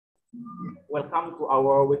Welcome to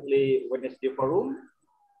our weekly Wednesday forum.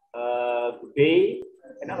 Good day.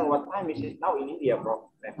 I don't know what time is it now in India, Prof.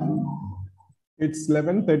 It's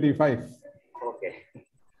 11:35. Okay.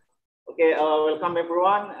 Okay, welcome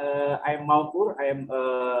everyone. I'm Maupur. I am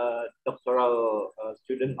a doctoral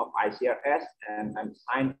student of ICRS, and I'm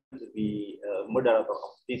assigned to be moderator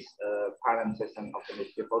of this current session of the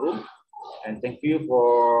Wednesday forum. And thank you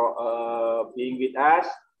for being with us.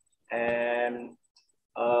 And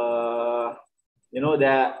you know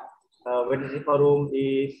that Wednesday forum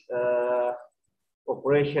is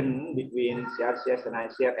cooperation between CRCS and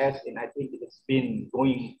ICRS, and I think it's been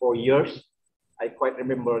going for years. I quite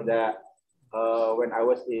remember that when I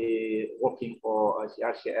was working for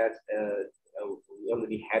CRCS, we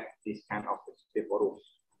already had this kind of forum.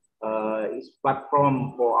 It's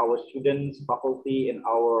platform for our students, faculty, and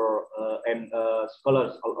our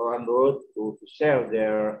scholars all around the world to share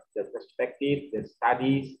their perspective, their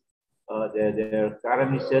studies, their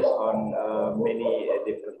current research on many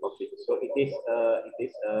different topics. So it is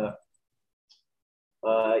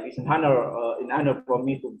an honor for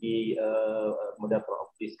me to be moderator of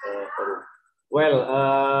this forum. Well,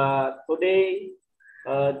 today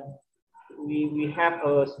we have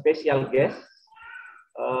a special guest.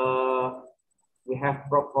 We have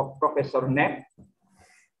Professor Ned,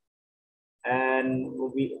 and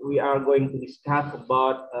we are going to discuss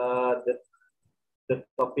about the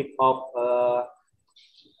topic of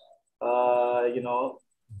you know,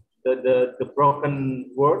 the broken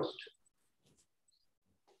words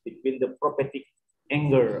between the prophetic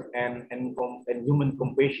anger and human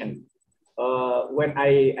compassion. When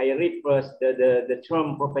I read first the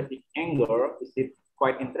term prophetic anger, it's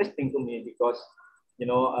quite interesting to me because, you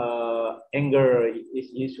know, anger is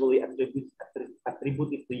usually attributed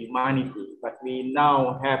to humanity, but we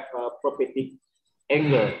now have prophetic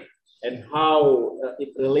anger, and how it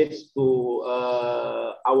relates to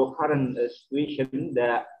our current situation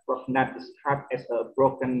that Prof. Nat described as a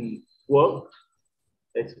broken world.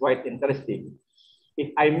 It's quite interesting.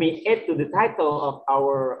 If I may add to the title of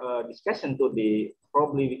our discussion today,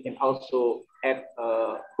 probably we can also add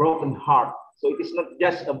a broken heart. So it is not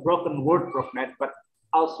just a broken word, Prof. Nat, but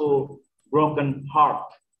also broken heart,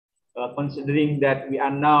 considering that we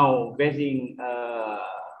are now facing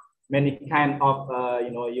many kind of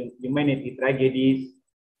you know, humanity tragedies,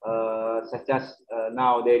 such as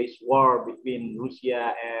now there is war between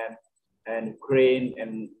Russia and Ukraine,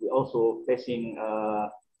 and we're also facing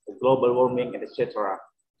global warming and etc.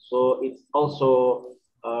 So it's also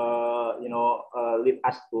you know, lead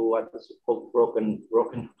us to what is called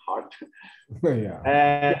broken heart. Yeah.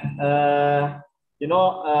 And you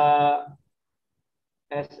know,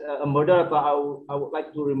 as a moderator, I would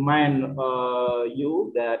like to remind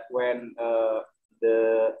you that when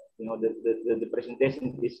the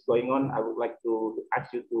presentation is going on, I would like to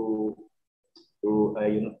ask you to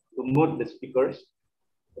you know, to mute the speakers,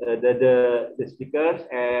 the speakers,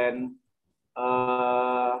 and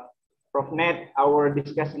Prof. Ned, our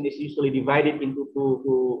discussion is usually divided into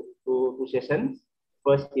two sessions.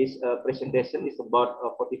 First is a presentation, it's about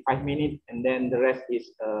 45 minutes, and then the rest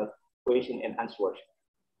is question and answers.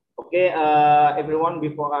 Okay, everyone,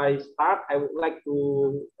 before I start, I would like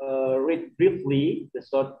to read briefly the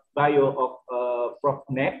short bio of Prof.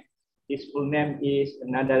 Ned. His full name is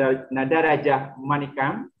Nadaraja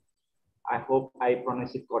Manikam. I hope I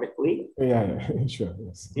pronounce it correctly. Yeah, sure.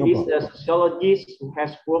 Yes. He is a sociologist who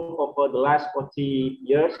has worked over the last 40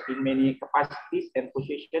 years in many capacities and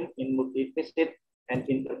positions in multifaceted and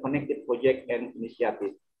interconnected projects and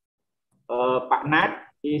initiatives. Pak Nat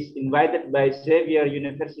is invited by Xavier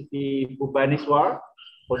University, Bhubaneswar,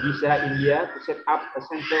 Odisha, India, to set up a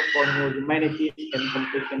Center for New Humanities and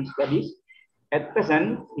Compassion Studies. At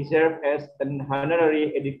present, he serves as an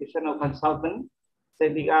honorary educational consultant,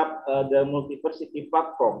 setting up the Multiversity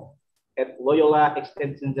platform at Loyola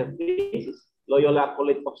Extension Service, Loyola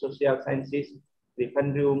College of Social Sciences,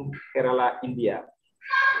 Trivandrum, Kerala, India.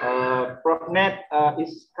 Prof. Ned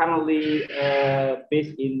is currently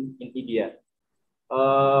based in India.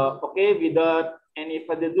 Okay, without any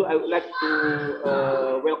further ado, I would like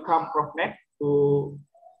to welcome Prof. Ned to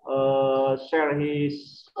share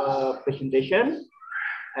his presentation.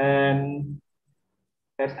 And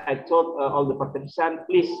as I told all the participants,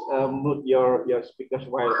 please mute your speakers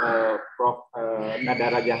while Prof.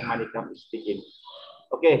 Nadaraja Manikam is speaking.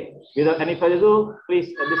 Okay, without any further ado,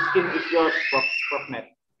 please, the screen is yours, Prof. Ned.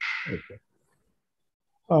 Okay.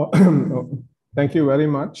 Thank you very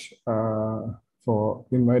much for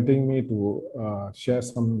inviting me to share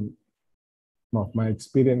some of my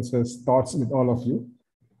experiences, thoughts with all of you.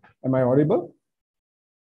 Am I audible?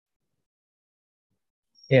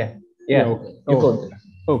 Yeah. Yeah. Yeah. Okay. You Okay. could.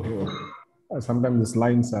 Okay. Sometimes these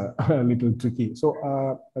lines are a little tricky. So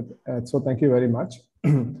thank you very much.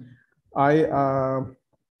 I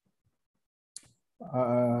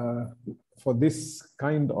for this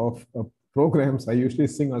kind of programs, I usually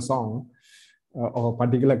sing a song of a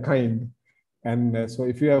particular kind. And so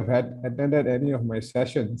if you have attended any of my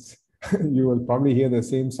sessions, you will probably hear the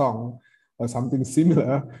same song or something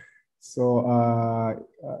similar. So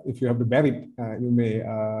if you have to bear it, you may,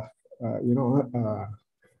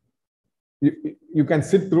 you can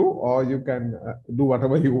sit through or you can do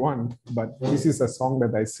whatever you want. But this is a song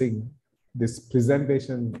that I sing. This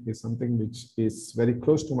presentation is something which is very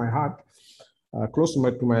close to my heart, close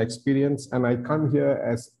to my experience. And I come here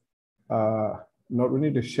as not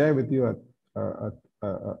only to share with you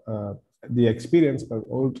the experience, but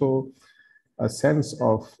also a sense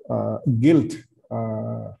of guilt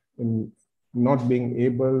in not being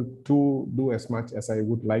able to do as much as I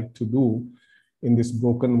would like to do in this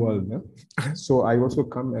broken world. So I also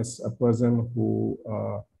come as a person who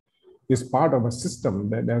is part of a system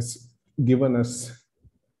that has given us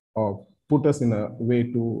or put us in a way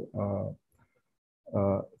to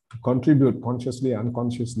contribute consciously,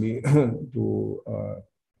 unconsciously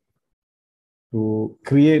to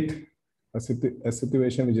create a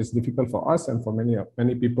situation which is difficult for us and for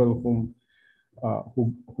many people who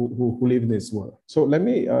live in this world. So let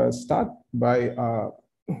me start by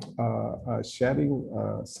sharing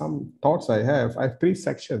some thoughts I have. I have 3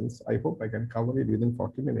 sections. I hope I can cover it within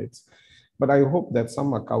 40 minutes, but I hope that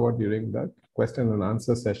some are covered during the question and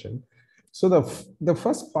answer session. So the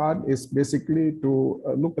first part is basically to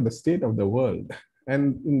look at the state of the world.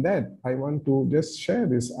 And in that, I want to just share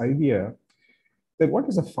this idea that what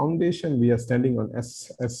is the foundation we are standing on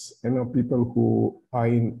as people who are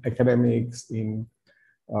in academics, in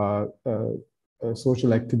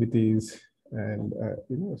social activities, and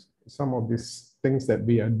some of these things that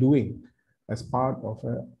we are doing as part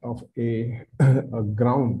of a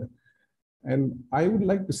ground. And I would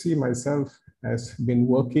like to see myself as been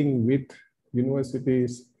working with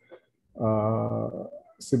universities,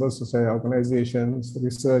 civil society organizations,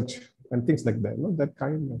 research, and things like that, that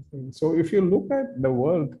kind of thing. So if you look at the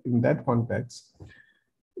world in that context,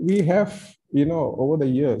 we have, over the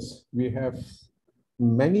years, we have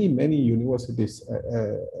many universities.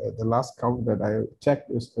 The last count that I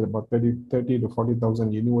checked is about 30 to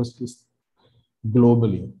 40,000 universities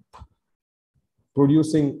globally,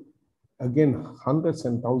 producing, again, hundreds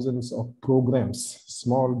and thousands of programs,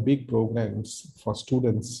 small, big programs for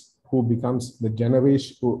students who becomes the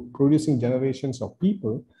generation, producing generations of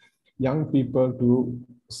people, young people to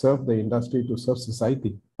serve the industry, to serve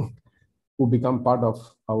society, who become part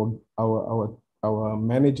of our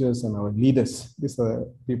managers and our leaders. These are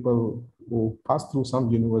people who pass through some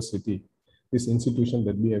university, this institution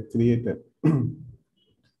that we have created.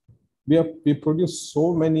 We produce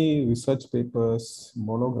so many research papers,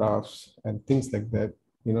 monographs, and things like that,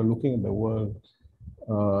 looking at the world,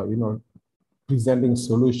 presenting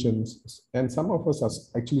solutions. And some of us are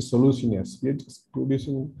actually solutionists. We're just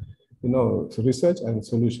producing, research and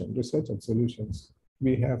solutions.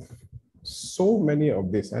 We have so many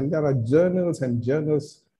of this, and there are journals and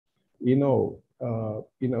journals,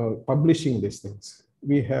 publishing these things.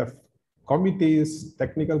 We have committees,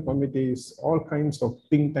 technical committees, all kinds of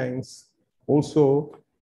think tanks, also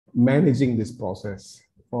managing this process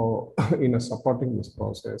or supporting this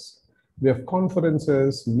process. We have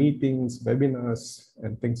conferences, meetings, webinars,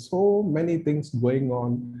 and things. So many things going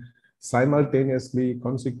on simultaneously,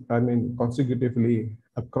 consecutively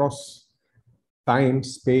across time,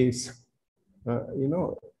 space,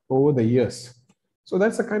 over the years. So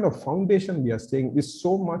that's the kind of foundation we are staying. With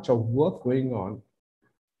so much of work going on,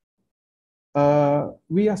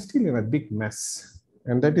 we are still in a big mess.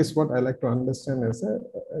 And that is what I like to understand as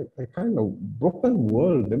a kind of broken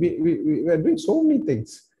world. We are doing so many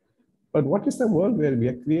things. But what is the world where we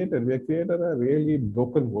are created? We are created a really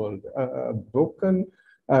broken world, broken,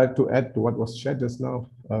 to add to what was shared just now,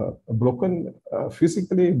 broken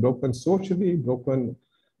physically, broken socially, broken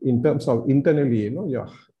in terms of internally, your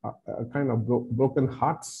kind of broken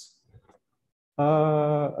hearts.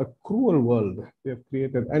 A cruel world we have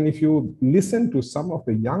created. And if you listen to some of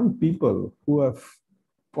the young people who have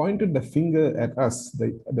pointed the finger at us,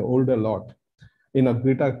 the older lot,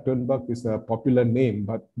 Greta Thunberg is a popular name,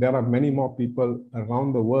 but there are many more people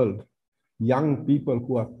around the world, young people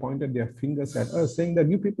who have pointed their fingers at us, saying that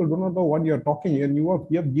you people do not know what you're talking, and you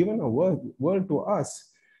have given a world to us,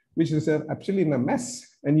 which is actually in a mess.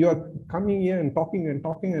 And you are coming here and talking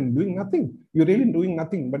and doing nothing. You're really doing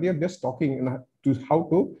nothing, but you're just talking to how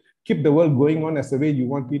to keep the world going on as the way you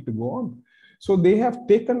want it to go on. So they have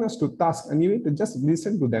taken us to task, and you need to just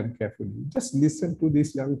listen to them carefully. Just listen to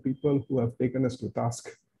these young people who have taken us to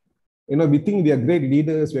task. You know, we think we are great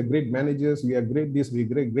leaders, we are great managers, we are great this, we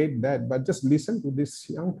are great that, but just listen to these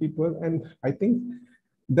young people. And I think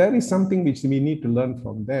there is something which we need to learn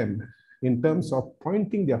from them in terms of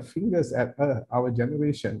pointing their fingers at our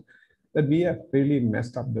generation, that we have really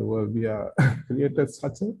messed up the world. We are created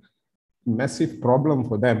such a massive problem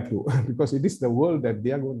for them too, because it is the world that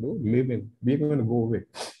they are going to live in. We are going to go away.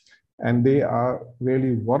 And they are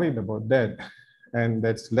really worried about that. And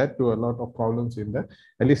that's led to a lot of problems in the,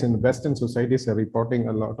 at least in the Western societies are reporting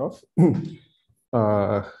a lot of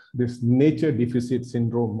this nature deficit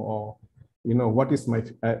syndrome, or, you know, what is my,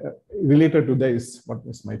 related to that is what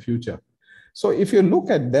is my future. So if you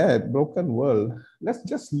look at that broken world, let's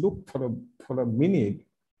just look for a minute.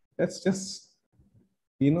 Let's just,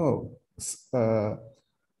 you know,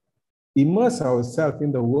 immerse ourselves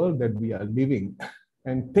in the world that we are living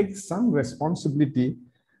and take some responsibility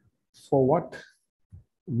for what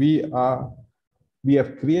we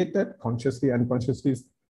have created consciously, unconsciously,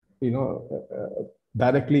 you know,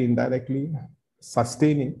 directly, indirectly,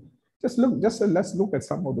 sustaining. Let's look at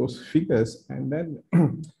some of those figures and then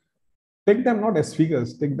take them not as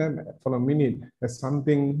figures, take them for a minute as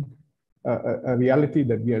something, a reality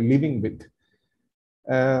that we are living with.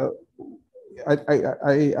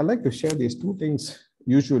 I like to share these two things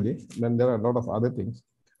usually when there are a lot of other things.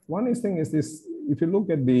 One thing is this: if you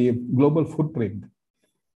look at the global footprint,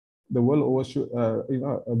 the world overshoot,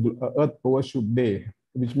 Earth overshoot day,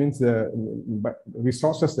 which means the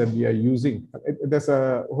resources that we are using. There's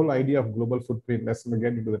a whole idea of global footprint. Let's not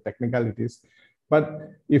get into the technicalities.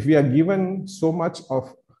 But if we are given so much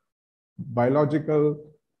of biological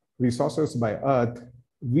resources by Earth,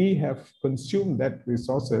 we have consumed that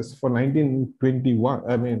resources for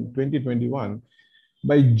 2021.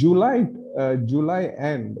 By July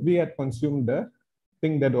end, we had consumed the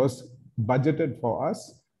thing that was budgeted for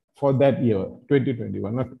us for that year,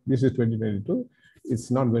 2021. Not, this is 2022.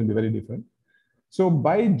 It's not going to be very different. So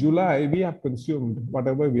by July, we have consumed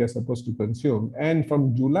whatever we are supposed to consume. And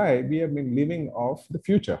from July, we have been living off the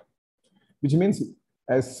future, which means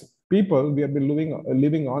as people, we have been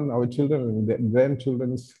living on our children and their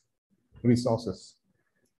grandchildren's resources.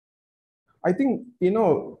 I think, you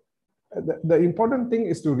know, the important thing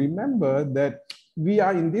is to remember that we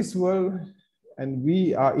are in this world and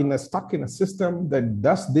we are stuck in a system that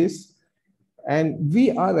does this, and we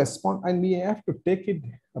have to take it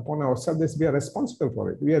upon ourselves. We are responsible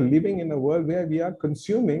for it. We are living in a world where we are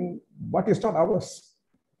consuming what is not ours.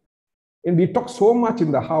 And we talk so much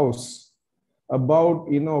in the house about,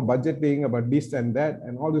 you know, budgeting, about this and that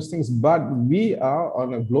and all those things, but we are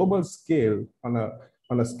on a global scale, on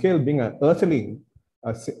a scale being an earthling,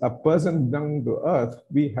 a person down to earth,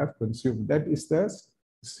 we have consumed. That is the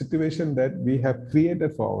situation that we have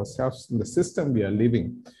created for ourselves in the system we are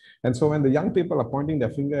living. And so when the young people are pointing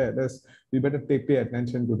their finger at us, we better pay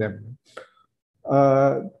attention to them.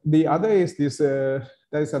 The other is this, there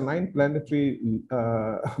is a 9 planetary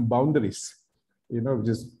boundaries, you know, which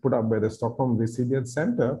is put up by the Stockholm Resilience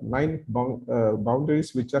Center, 9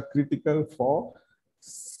 boundaries which are critical for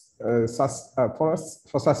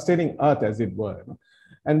sustaining Earth, as it were.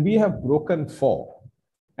 And we have broken 4,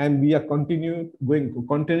 and we are continuing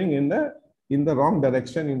in the wrong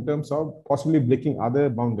direction in terms of possibly breaking other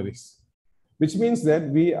boundaries, which means that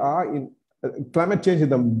we are in climate change is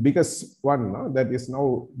the biggest one, no? That is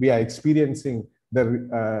now we are experiencing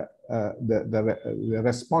the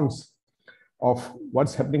response of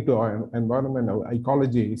what's happening to our environment, our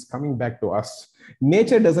ecology is coming back to us.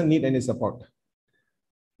 Nature doesn't need any support.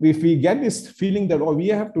 If we get this feeling that, oh, we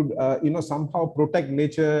have to, you know, somehow protect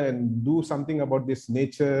nature and do something about this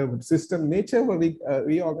nature system, nature will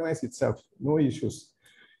reorganize itself, no issues.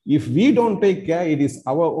 If we don't take care, it is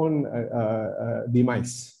our own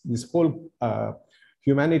demise, this whole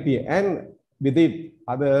humanity, and with it,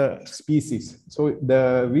 other species. So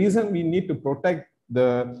the reason we need to protect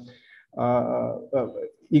the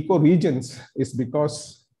eco-regions is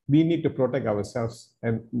because we need to protect ourselves,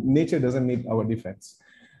 and nature doesn't need our defense.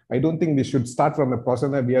 I don't think we should start from a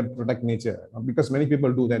person that we have to protect nature, because many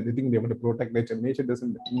people do that. They think they want to protect nature. Nature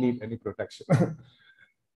doesn't need any protection.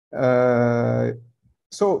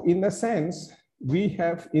 So in a sense, we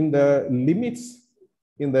have in the limits,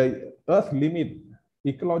 in the Earth limit,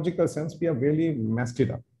 ecological sense, we have really messed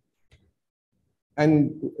it up.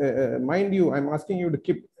 And mind you, I'm asking you to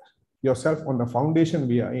keep yourself on the foundation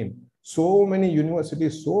we are in. So many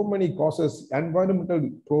universities, so many courses, environmental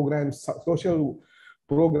programs, social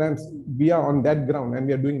programs, we are on that ground and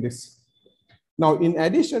we are doing this. Now, in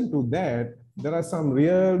addition to that, there are some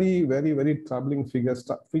really very, very troubling figures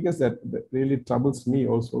that really troubles me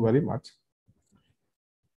also very much.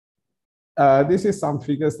 This is some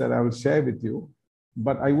figures that I will share with you,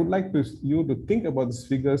 but I would like you to think about these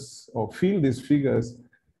figures or feel these figures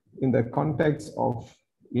in the context of,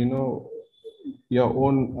 your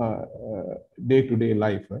own day-to-day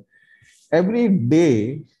life. Right? Every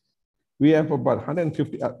day, we have about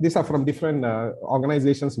 150, these are from different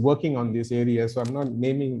organizations working on this area, so I'm not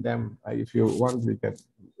naming them. If you want, we can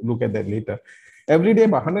look at that later. Every day,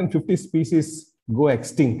 about 150 species go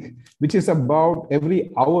extinct, which is about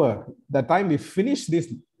every hour. The time we finish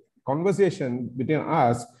this conversation between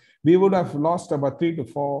us, we would have lost about 3 to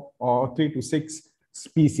 4 or 3 to 6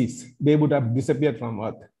 species. They would have disappeared from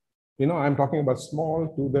Earth. I'm talking about small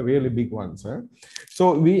to the really big ones. Huh?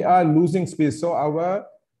 So we are losing species. So our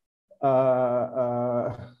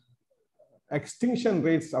extinction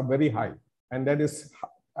rates are very high, and that is,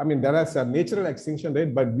 there is a natural extinction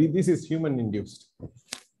rate, but this is human induced.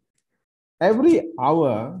 Every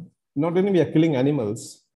hour, not only we are killing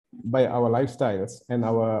animals by our lifestyles and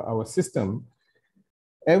our system,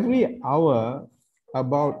 every hour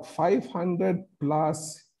about 500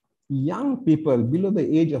 plus young people below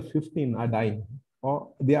the age of 15 are dying,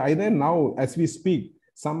 or they are either now as we speak,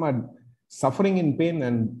 some are suffering in pain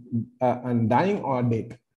and dying or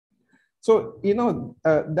dead. So,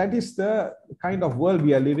 that is the kind of world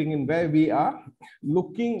we are living in, where we are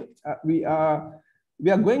looking, we are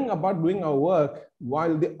going about doing our work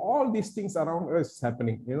while all these things around us is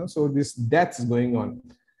happening, so this death is going on.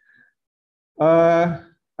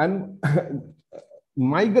 And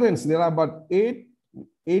migrants, there are about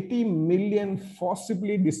 80 million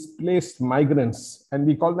forcibly displaced migrants, and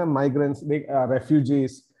we call them migrants, they are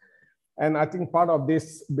refugees. And I think part of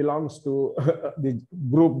this belongs to the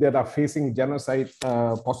group that are facing genocide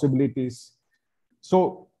possibilities.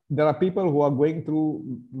 So there are people who are going through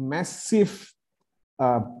massive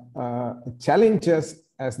challenges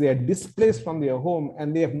as they are displaced from their home,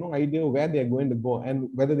 and they have no idea where they are going to go and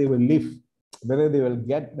whether they will live, whether they will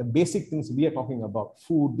get the basic things we are talking about,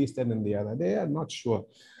 food, this, that, and the other. They are not sure.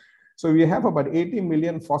 So we have about 80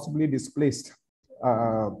 million forcibly displaced.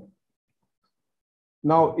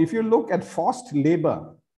 Now, if you look at forced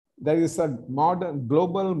labor, there is a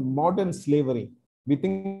global modern slavery. We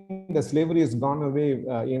think the slavery has gone away,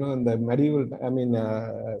 in the medieval,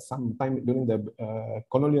 sometime during the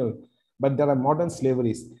colonial, but there are modern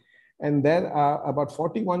slaveries. And there are about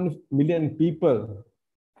 41 million people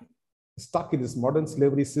stuck in this modern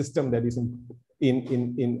slavery system that is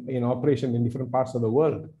in operation in different parts of the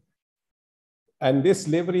world. And this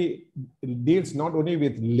slavery deals not only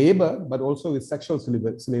with labor, but also with sexual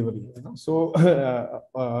slavery. So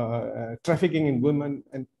trafficking in women,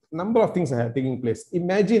 and a number of things are taking place.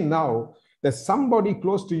 Imagine now that somebody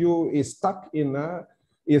close to you is stuck in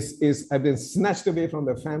has been snatched away from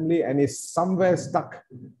the family and is somewhere stuck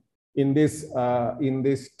in this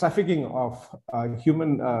trafficking of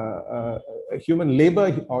human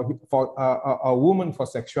labor or for a woman for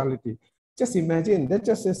sexuality. Just imagine that.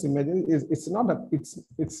 Just imagine. It's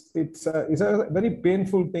a very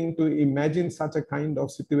painful thing to imagine such a kind of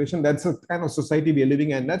situation. That's a kind of society we are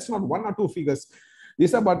living in. That's not one or two figures.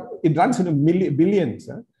 This about it runs into billions,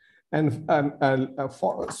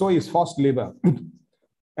 so is forced labor.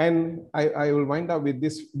 And I will wind up with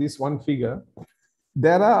this one figure.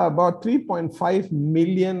 There are about 3.5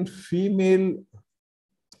 million female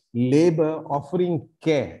labor offering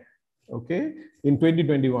care. Okay, in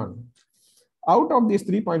 2021. Out of these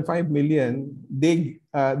 3.5 million,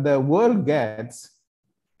 the world gets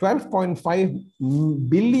 12.5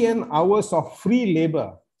 billion hours of free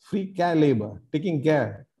labor, free care labor, taking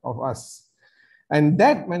care of us. And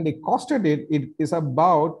that, when they costed it, it is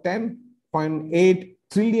about $10.8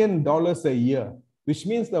 trillion a year, which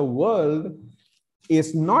means the world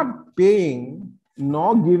is not paying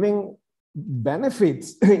nor giving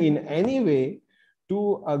benefits in any way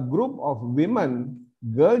to a group of women,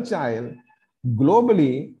 girl child,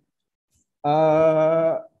 globally.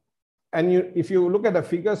 And if you look at the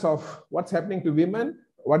figures of what's happening to women,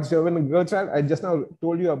 what's your women, girl child, I just now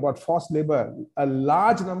told you about forced labor. A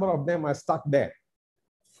large number of them are stuck there,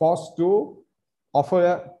 forced to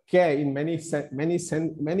offer care in many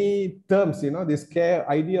terms. This care,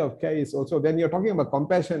 idea of care is also, when you're talking about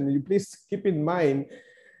compassion, you please keep in mind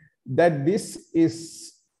that this is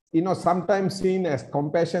sometimes seen as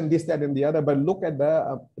compassion, this, that, and the other, but look at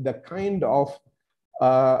the kind of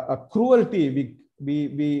cruelty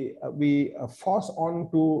we force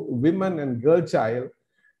on to women and girl child.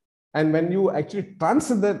 And when you actually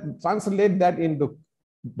translate that into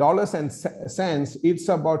dollars and cents, it's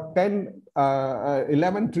about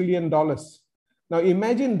 11 trillion dollars. Now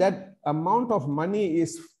imagine that amount of money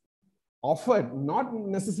is offered, not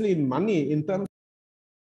necessarily in money, in terms.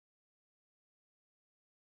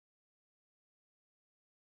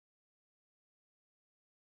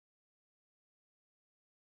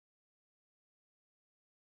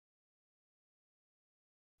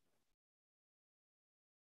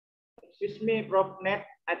 Excuse me, Prof. Net.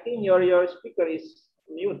 I think your speaker is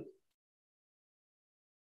mute.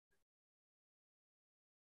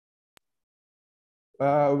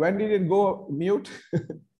 When did it go mute?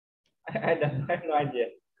 I have no idea.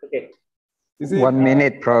 Okay. Is it, 1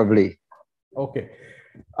 minute probably. Okay.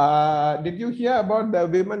 Did you hear about the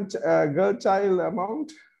women, girl child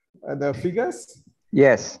amount, the figures?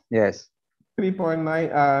 Yes, yes.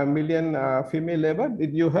 3.9 million female labor.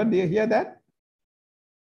 Did you hear that?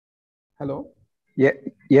 Hello? Yeah,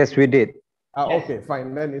 yes, we did. Yes. Okay,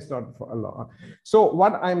 fine. Then it's not for a lot. So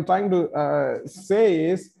what I'm trying to say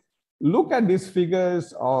is, look at these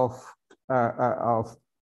figures of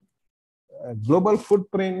global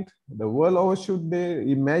footprint, the world overshoot they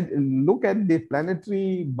imagine, look at the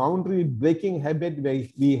planetary boundary breaking habit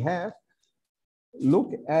we have,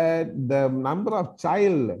 look at the number of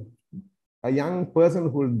child, a young person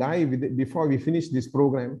who will die before we finish this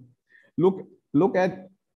program, look at,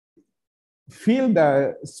 feel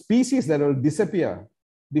the species that will disappear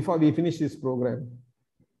before we finish this program.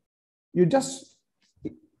 You just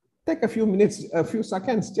take a few minutes, a few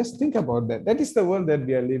seconds, just think about that. That is the world that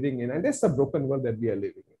we are living in, and that's the broken world that we are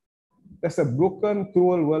living in. That's a broken,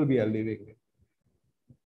 cruel world we are living in.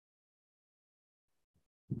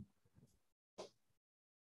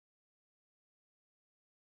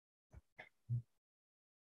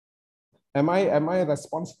 Am I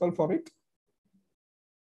responsible for it?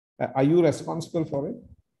 Are you responsible for it?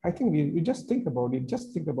 I think you just think about it.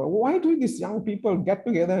 Just think about, why do these young people get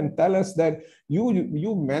together and tell us that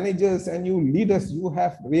you managers and you leaders, you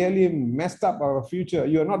have really messed up our future.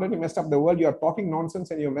 You are not only messed up the world, you are talking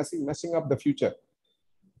nonsense and you're messing up the future.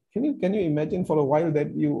 Can you imagine for a while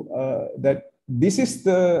that this is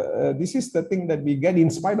the thing that we get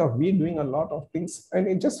in spite of we doing a lot of things,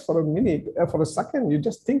 and just for a minute, for a second, you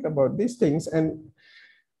just think about these things. And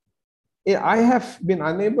I have been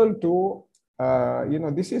unable to,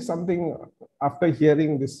 this is something, after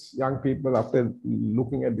hearing these young people, after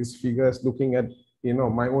looking at these figures, looking at,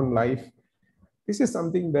 my own life, this is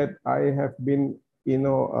something that I have been,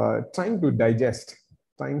 trying to digest,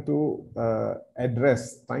 trying to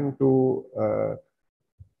address, trying to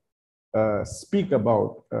speak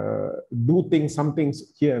about, do things, some things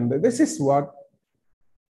here and there. This is what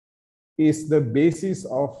is the basis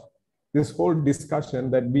of this whole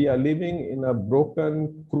discussion, that we are living in a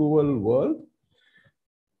broken, cruel world.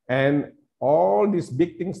 And all these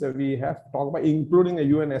big things that we have talked about, including the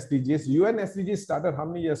UN SDGs. UN SDGs started how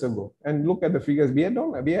many years ago? And look at the figures. We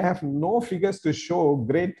have no figures to show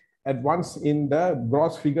great advance in the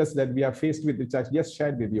gross figures that we are faced with, which I just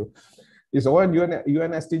shared with you. Is all UN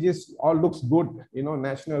SDGs all looks good,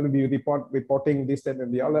 nationally reporting this, that,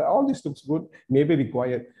 and the other. All this looks good, maybe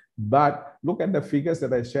required. But look at the figures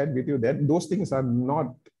that I shared with you, that those things are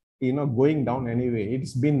not, going down anyway.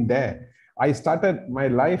 It's been there. I started my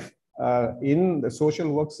life in the social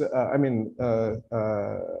works,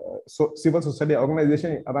 civil society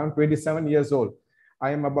organization around 27 years old.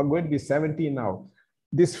 I am about going to be 70 now.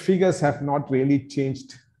 These figures have not really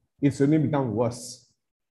changed. It's only become worse.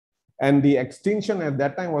 And the extinction at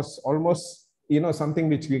that time was almost, something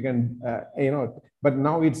which we can, but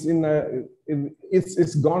now it's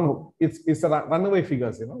it's gone. It's a runaway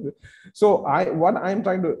figures, So what I'm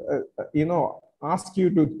trying to, ask you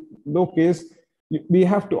to look is, we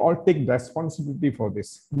have to all take responsibility for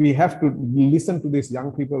this. We have to listen to these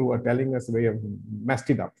young people who are telling us we have messed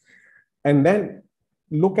it up, and then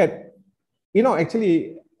look at,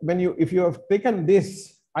 actually, if you have taken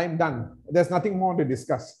this, I'm done. There's nothing more to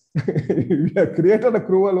discuss. We have created a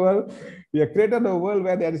cruel world. We have created a world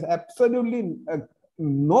where there is absolutely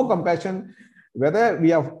no compassion. Whether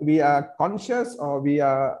we are conscious or we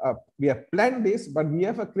have planned this, but we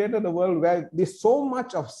have created a world where there's so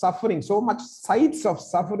much of suffering, so much sights of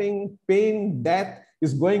suffering, pain, death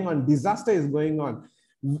is going on, disaster is going on,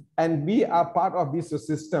 and we are part of this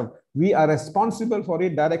system. We are responsible for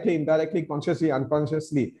it directly, indirectly, consciously,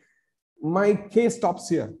 unconsciously. My case stops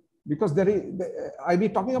here, because I be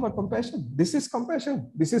talking about compassion. This is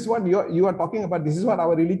compassion. This is what you are talking about. This is what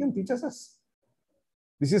our religion teaches us.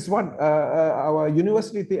 This is what our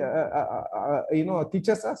university,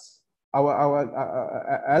 teaches us.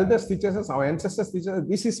 Our elders teaches us. Our ancestors teach us.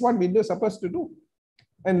 This is what we are supposed to do.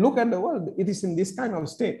 and look at the world. It is in this kind of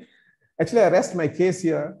state. Actually, I rest my case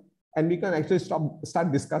here, and we can actually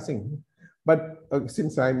start discussing. But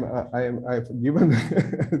since I've given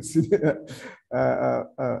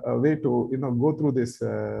a way to go through this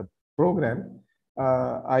program,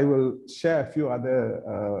 I will share a few other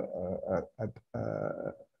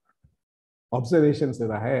observations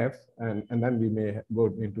that I have, and then we may go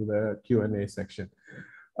into the Q&A section.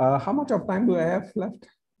 How much of time do I have left?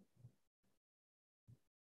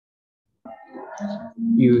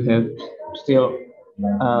 You have still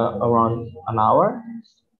around an hour.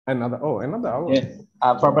 Another hour. Yes.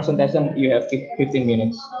 For presentation, you have 15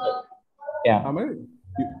 minutes. Yeah. How many?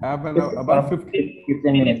 You have about 15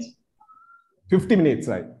 minutes. 50 minutes,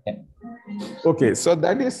 right? Yeah. Okay, so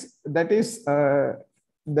that is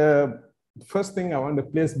the first thing I want to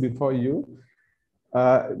place before you,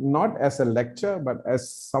 not as a lecture, but as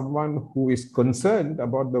someone who is concerned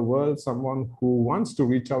about the world, someone who wants to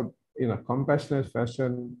reach out in a compassionate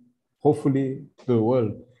fashion, hopefully, to the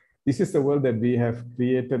world. This is the world that we have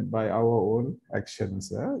created by our own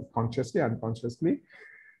actions, consciously, unconsciously,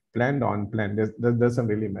 planned or unplanned. That doesn't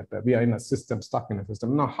really matter. We are in a system, stuck in a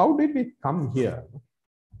system. Now, how did we come here?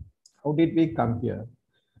 How did we come here?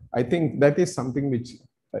 I think that is something which,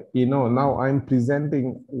 now I'm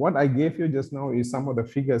presenting. What I gave you just now is some of the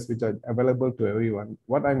figures which are available to everyone.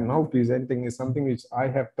 What I'm now presenting is something which I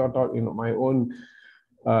have thought out in my own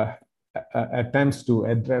attempts to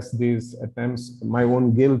address these attempts, my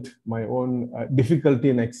own guilt, my own difficulty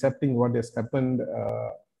in accepting what has happened.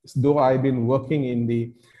 Though I've been working in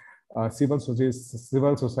the civil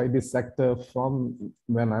society sector from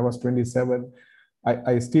when I was 27,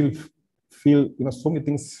 I still feel so many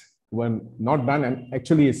things were not done, and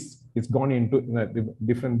actually it's gone into a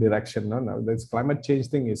different direction. Now this climate change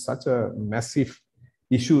thing is such a massive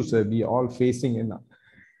issue that we all facing in.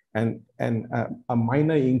 And a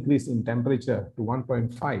minor increase in temperature to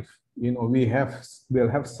 1.5, we'll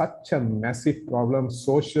have such a massive problem,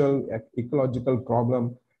 social, ecological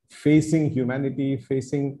problem facing humanity,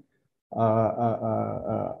 facing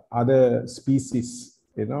other species,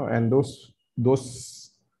 and those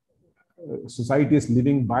societies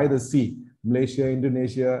living by the sea, Malaysia,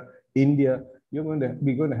 Indonesia, India, we're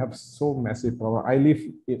going to have so massive problem. I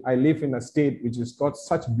live in a state which has got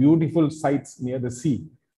such beautiful sites near the sea.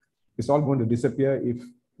 It's all going to disappear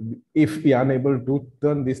if we are unable to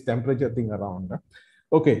turn this temperature thing around.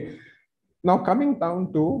 Okay, now coming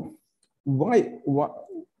down to why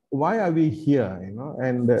are we here,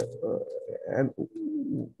 and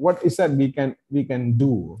what is that we can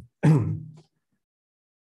do.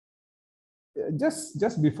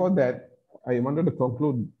 Just before that, I wanted to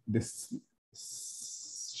conclude this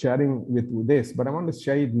sharing with this, but I want to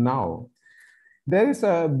share it now. There is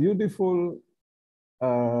a beautiful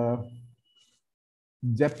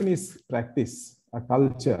Japanese practice, a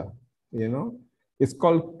culture, it's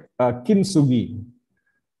called kintsugi.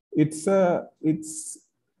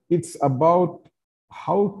 It's about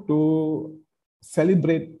how to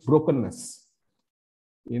celebrate brokenness.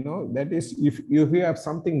 That is, if you have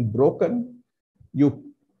something broken, you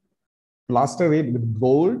plaster it with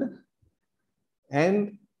gold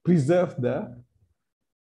and preserve the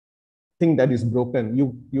thing that is broken.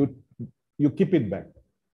 You keep it back.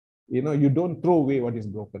 You don't throw away what is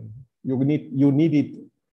broken. You need it,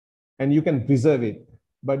 and you can preserve it.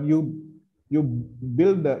 But you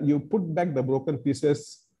put back the broken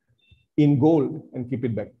pieces in gold and keep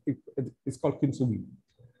it back. It's called kintsugi.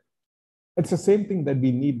 It's the same thing that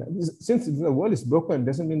we need. Since the world is broken,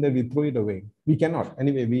 doesn't mean that we throw it away. We cannot.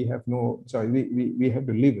 Anyway, we have no choice. We have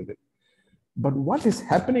to live with it. But what is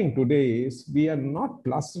happening today is we are not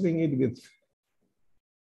plastering it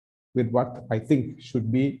with what I think should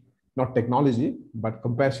be not technology, but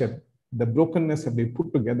compassion. The brokenness have been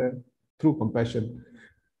put together through compassion.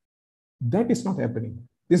 That is not happening.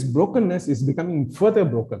 This brokenness is becoming further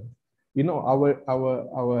broken.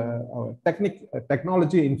 Our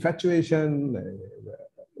technology-infatuation,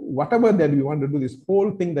 whatever that we want to do, this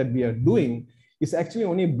whole thing that we are doing is actually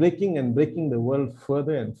only breaking the world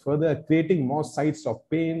further and further, creating more sites of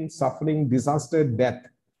pain, suffering, disaster, death.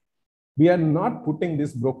 We are not putting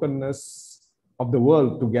this brokenness of the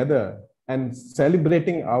world together and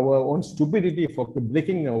celebrating our own stupidity for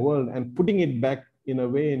breaking the world and putting it back in a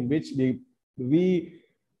way in which we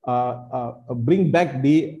bring back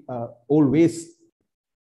the old ways.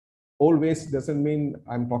 Old ways doesn't mean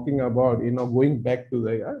I'm talking about going back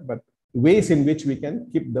to but ways in which we can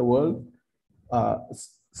keep the world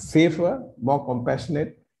safer, more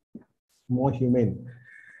compassionate, more humane,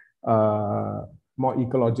 more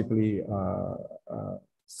ecologically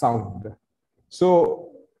sound. So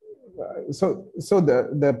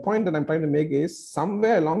the point that I'm trying to make is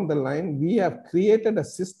somewhere along the line, we have created a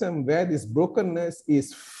system where this brokenness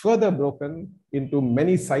is further broken into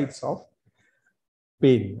many sides of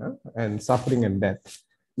pain and suffering and death.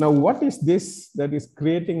 Now, what is this that is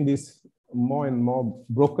creating this more and more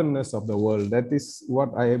brokenness of the world? That is what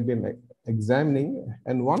I have been examining.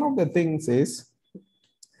 And one of the things is,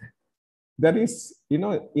 there is,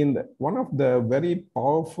 one of the very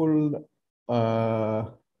powerful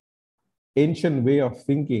ancient way of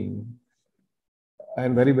thinking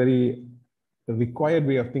and very, very required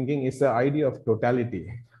way of thinking is the idea of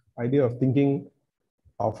totality, idea of thinking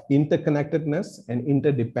of interconnectedness and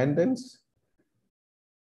interdependence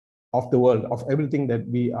of the world, of everything that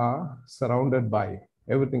we are surrounded by,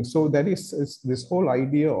 everything. So that is this whole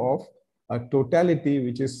idea of a totality,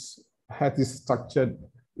 which has this structured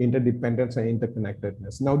interdependence and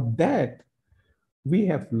interconnectedness. Now that we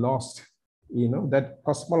have lost, that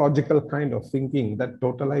cosmological kind of thinking, that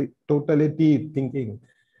totality thinking,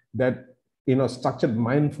 that, structured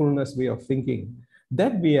mindfulness way of thinking,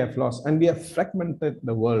 that we have lost, and we have fragmented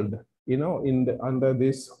the world, under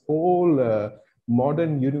this whole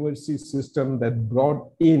modern university system that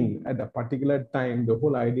brought in at a particular time the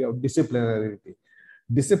whole idea of disciplinarity.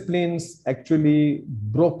 Disciplines actually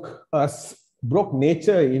broke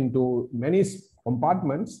nature into many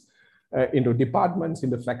compartments, into departments,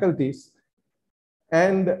 into faculties.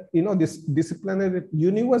 And, this disciplinary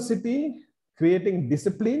university creating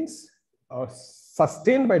disciplines,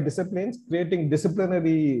 sustained by disciplines, creating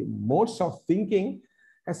disciplinary modes of thinking,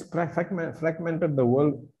 has fragmented the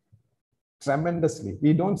world tremendously.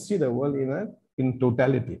 We don't see the world in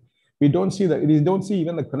totality. We don't see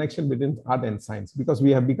even the connection between art and science, because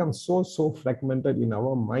we have become so fragmented in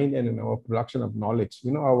our mind and in our production of knowledge.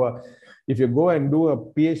 If you go and do a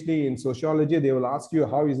PhD in sociology, they will ask you,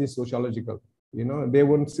 how is this sociological?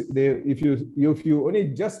 If you only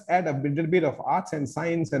just add a little bit of arts and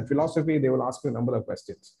science and philosophy, they will ask you a number of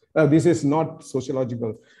questions. This is not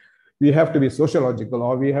sociological. We have to be sociological,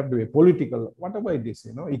 or we have to be political, whatever it is,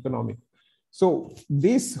 economic. So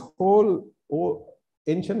this whole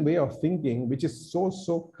ancient way of thinking, which is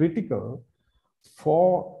so critical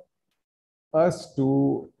for us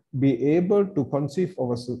to be able to conceive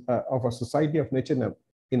of a society of nature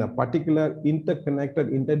in a particular interconnected,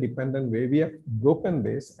 interdependent way, we have broken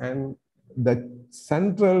this, and the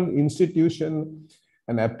central institution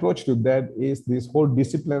and approach to that is this whole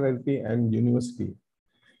disciplinarity and university.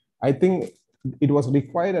 I think it was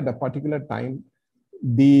required at a particular time.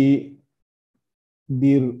 The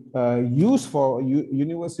use for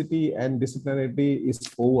university and disciplinarity is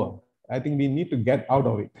over. I think we need to get out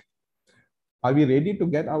of it. Are we ready to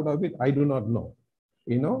get out of it? I do not know.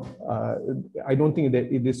 I don't think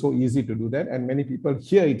that it is so easy to do that, and many people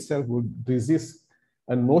here itself would resist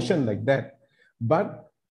a notion like that. But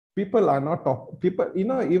people are not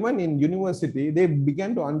even in university, they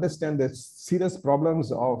began to understand the serious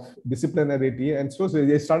problems of disciplinarity, and so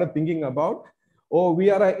they started thinking about, oh, we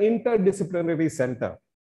are an interdisciplinary center.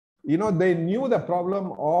 They knew the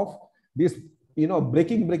problem of this,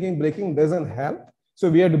 breaking doesn't help. So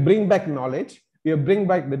we have to bring back knowledge. We have to bring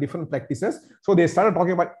back the different practices. So they started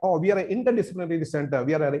talking about, oh, we are an interdisciplinary center.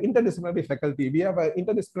 We are an interdisciplinary faculty. We have an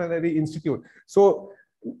interdisciplinary institute. So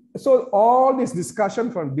all this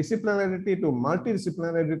discussion from disciplinarity to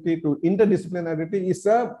multidisciplinarity to interdisciplinarity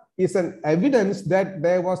is an evidence that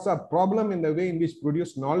there was a problem in the way in which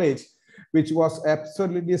produced knowledge, which was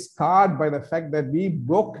absolutely scarred by the fact that we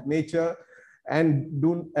broke nature and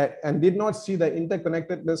did not see the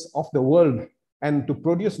interconnectedness of the world, and to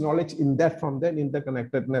produce knowledge from that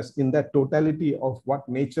interconnectedness, in that totality of what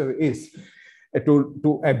nature is,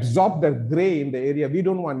 to absorb the gray in the area. We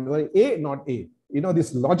don't want A, not A.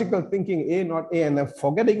 This logical thinking, A, not A, and then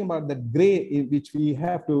forgetting about the gray, which we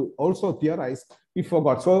have to also theorize, we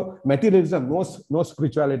forgot. So materialism, no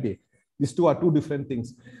spirituality. These two are two different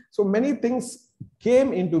things. So many things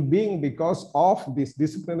came into being because of this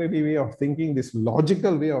disciplinary way of thinking, this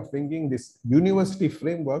logical way of thinking, this university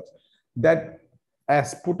framework that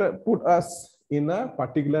has put us in a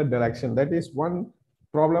particular direction. That is one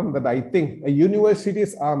problem that I think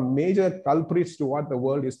universities are major culprits to what the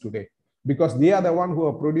world is today, because they are the one who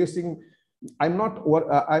are producing. I'm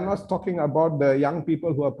not talking about the young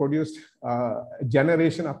people who are produced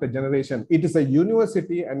generation after generation. It is a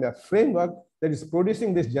university and a framework that is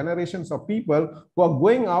producing these generations of people who are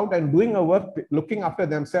going out and doing a work, looking after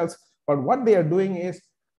themselves. But what they are doing is,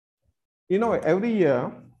 every year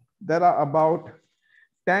there are about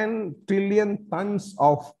 10 trillion tons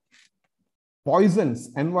of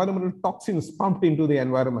poisons, environmental toxins pumped into the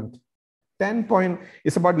environment.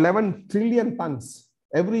 It's about 11 trillion tons.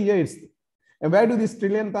 Every year it's, and where do these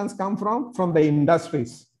trillion tons come from? From the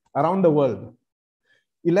industries around the world.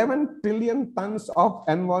 11 trillion tons of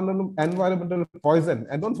environmental poison.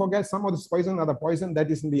 And don't forget, some of this poison are the poison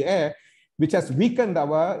that is in the air, which has weakened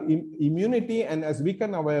our immunity and has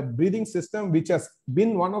weakened our breathing system, which has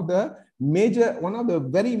been one of the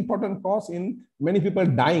very important cause in many people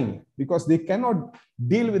dying, because they cannot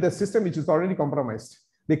deal with a system which is already compromised.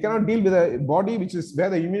 They cannot deal with a body which is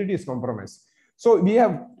where the immunity is compromised. So we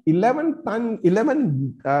have 11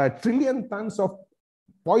 trillion tons of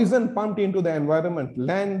poison pumped into the environment,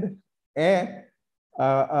 land, air,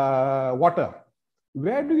 water.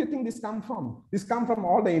 Where do you think this comes from? This comes from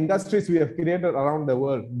all the industries we have created around the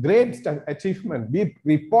world. Great achievement. We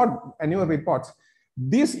report annual reports.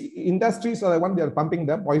 These industries are the ones that are pumping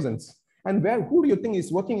the poisons. And who do you think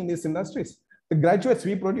is working in these industries? The graduates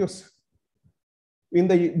we produce in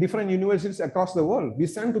the different universities across the world. We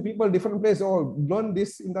send to people different places, oh, learn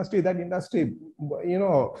this industry, that industry, you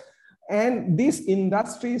know. And these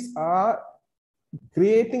industries are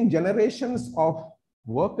creating generations of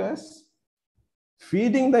workers,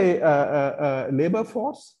 feeding the labor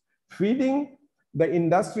force, feeding the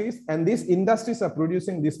industries, and these industries are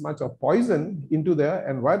producing this much of poison into the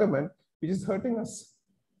environment, which is hurting us.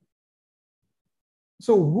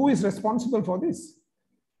 So who is responsible for this?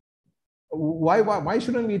 Why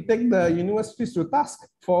shouldn't we take the universities to task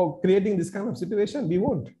for creating this kind of situation? We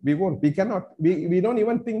won't. We cannot. We don't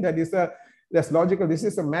even think that that's logical. This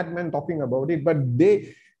is a madman talking about it. But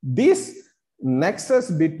this nexus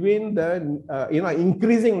between the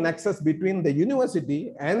increasing nexus between the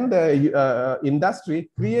university and the industry,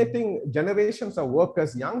 creating generations of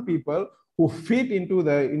workers, young people who feed into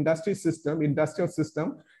the industrial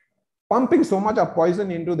system, pumping so much of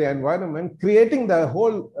poison into the environment, creating the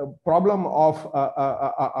whole problem of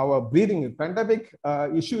our breathing. Pandemic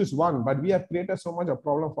issue is one, but we have created so much of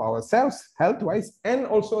problem for ourselves, health-wise, and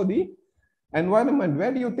also the environment.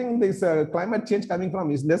 Where do you think this climate change coming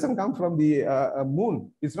from? It doesn't come from the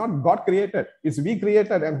moon. It's not God created. It's we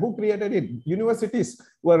created. And who created it? Universities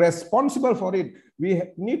were responsible for it. We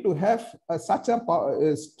need to have such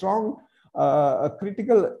a strong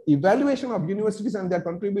critical evaluation of universities and their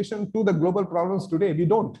contribution to the global problems today. We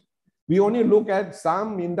don't. We only look at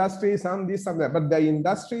some industries, some this, some that, but the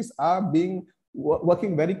industries are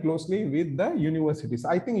working very closely with the universities.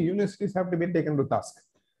 I think universities have to be taken to task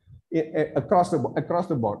across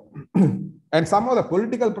the board. And some of the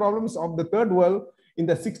political problems of the third world in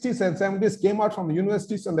the 60s and 70s came out from the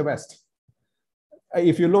universities in the West.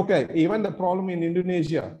 If you look at even the problem in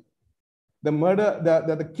Indonesia, the murder,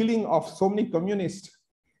 the killing of so many communists,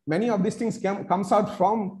 many of these things comes out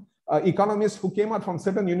from economists who came out from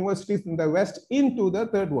certain universities in the West into the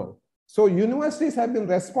third world. So universities have been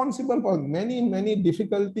responsible for many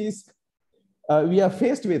difficulties we are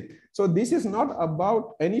faced with. So this is not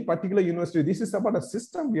about any particular university. This is about a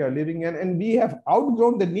system we are living in, and we have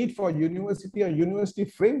outgrown the need for university or university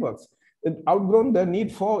frameworks, outgrown the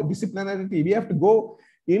need for disciplinarity. We have to go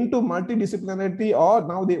into multidisciplinarity, or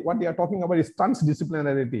now what they are talking about is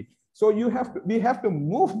transdisciplinarity. So we have to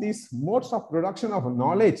move these modes of production of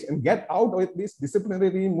knowledge and get out of this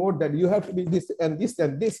disciplinary mode that you have to be this and this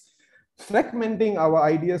and this, fragmenting our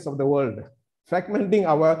ideas of the world, fragmenting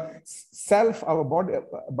our self, our body,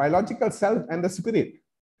 biological self and the spirit.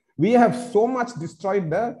 We have so much destroyed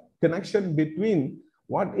the connection between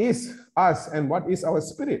what is us and what is our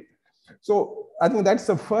spirit. So I think that's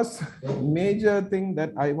the first major thing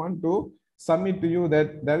that I want to submit to you,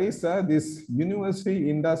 that there is this university,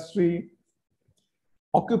 industry,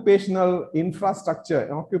 occupational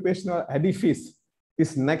infrastructure, occupational edifice,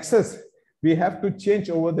 this nexus, we have to change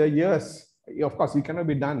over the years. Of course, it cannot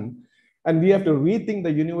be done. And we have to rethink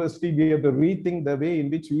the university. We have to rethink the way in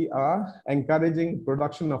which we are encouraging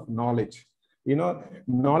production of knowledge. You know,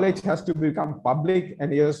 knowledge has to become public,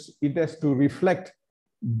 and it has to reflect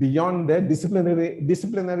beyond the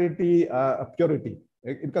disciplinarity purity,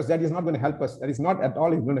 because that is not going to help us. That is not at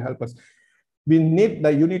all going to help us. We need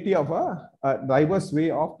the unity of a diverse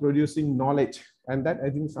way of producing knowledge. And that,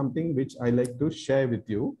 I think, something which I like to share with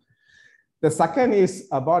you. The second is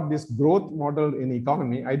about this growth model in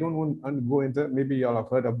economy. I don't want to go into, maybe you all have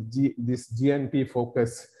heard of this GNP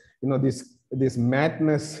focus, you know, this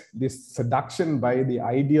madness, this seduction by the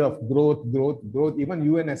idea of growth. Even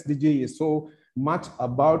UN SDG is so much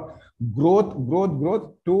about growth.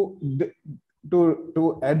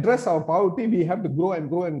 To address our poverty, we have to grow and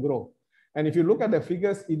grow and grow. And if you look at the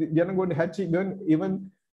figures, you're not going to achieve even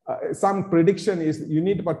some prediction is you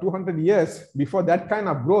need about 200 years before that kind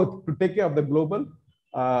of growth to take care of the global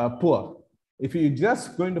poor. If you're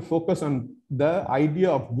just going to focus on the idea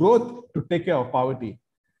of growth to take care of poverty,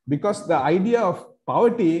 because the idea of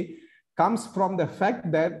poverty comes from the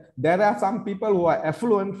fact that there are some people who are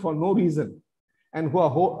affluent for no reason, and who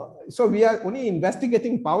are so we are only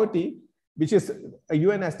investigating poverty, which is a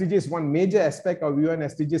UN SDGs. One major aspect of UN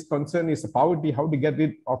SDGs concern is poverty, how to get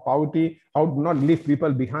rid of poverty, how to not leave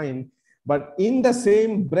people behind. But in the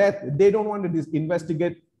same breath, they don't want to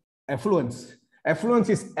investigate affluence. Affluence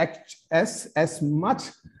is as much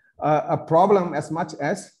a problem as much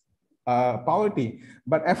as poverty,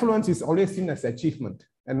 but affluence is always seen as achievement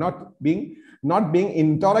and not being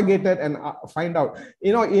interrogated and find out.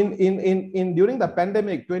 You know, in during the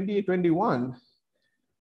pandemic 2021,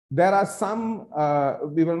 there are some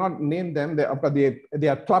we will not name them, but they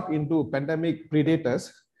are clubbed into pandemic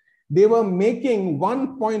predators. They were making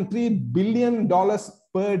 $1.3 billion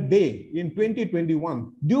per day in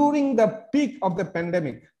 2021 during the peak of the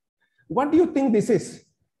pandemic. What do you think this is?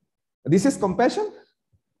 This is compassion?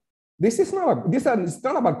 This is not. It's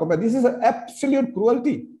not about compassion. This is absolute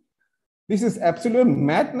cruelty. This is absolute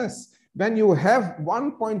madness. When you have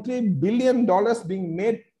 $1.3 billion being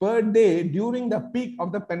made per day during the peak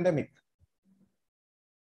of the pandemic,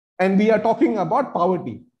 and we are talking about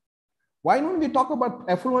poverty. Why don't we talk about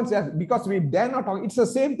affluence? Because we dare not talk. It's the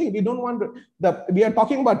same thing. We don't want to. We are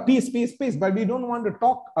talking about peace, but we don't want to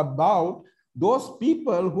talk about those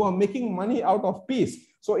people who are making money out of peace.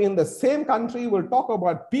 So in the same country, we'll talk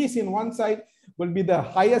about peace in one side, will be the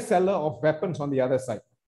highest seller of weapons on the other side.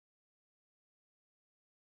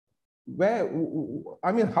 I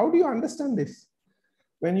mean, how do you understand this?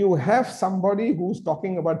 When you have somebody who's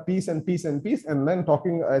talking about peace and peace and peace, and then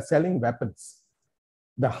selling weapons,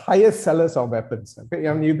 the highest sellers of weapons. Okay,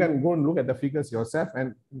 I mean, you can go and look at the figures yourself,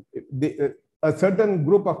 and a certain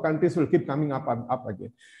group of countries will keep coming up and up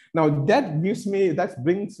again. Now that brings me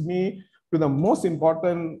to the most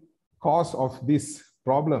important cause of this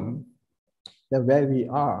problem, that where we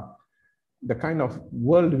are, the kind of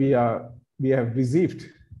world we have received,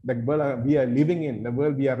 the world we are living in, the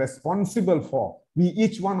world we are responsible for.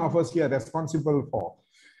 Each one of us here are responsible for.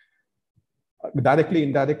 Directly,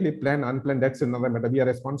 indirectly, planned, unplanned, that's another matter. We are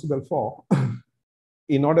responsible for,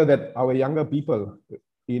 in order that our younger people,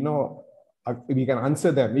 you know, we can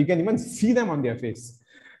answer them. We can even see them on their face,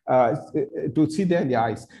 to see them in their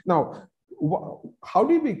eyes. Now, how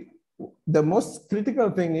do we? The most critical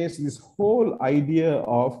thing is this whole idea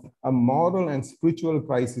of a moral and spiritual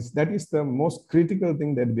crisis. That is the most critical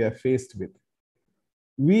thing that we are faced with.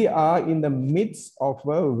 We are in the midst of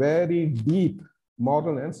a very deep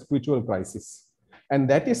moral and spiritual crisis. And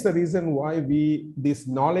that is the reason why this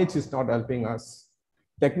knowledge is not helping us.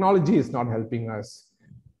 Technology is not helping us.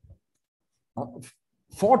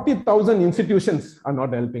 40,000 institutions are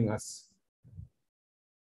not helping us.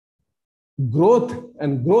 Growth,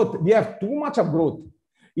 we have too much of growth.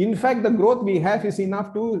 In fact, the growth we have is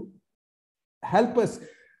enough to help us,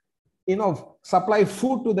 you know, supply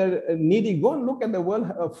food to the needy. Go and look at the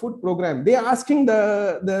World Food Program. They are asking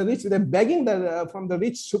the rich, they're begging from the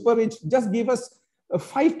rich, super rich, just give us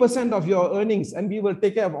 5% of your earnings and we will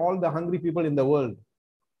take care of all the hungry people in the world.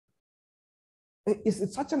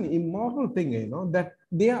 It's such an immoral thing, you know, that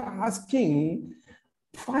they are asking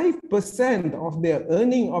 5% of their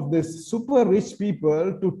earning of this super rich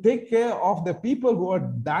people to take care of the people who are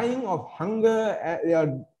dying of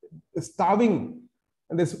hunger, starving.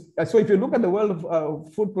 And so if you look at the World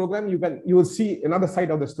Food Program, you will see another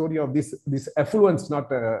side of the story of this affluence,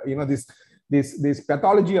 not you know, this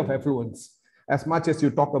pathology of affluence, as much as you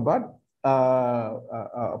talk about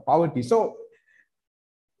poverty. So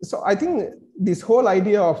I think this whole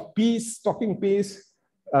idea of peace, talking peace,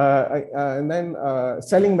 and then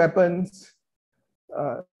selling weapons,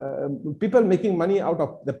 people making money out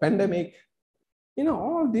of the pandemic, you know,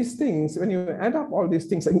 all these things, when you add up all these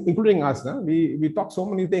things, including us, we talk so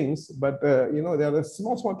many things, but you know, there are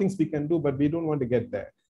small things we can do, but we don't want to get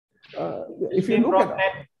there. If you look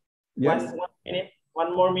at yes?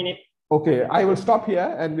 one more minute. Okay, I will stop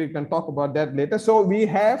here and we can talk about that later. So we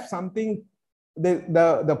have something,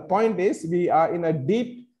 the point is we are in a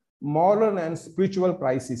deep moral and spiritual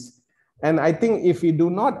crisis. And I think if we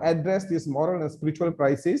do not address this moral and spiritual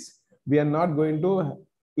crisis, we are not going to,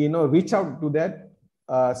 you know, reach out to that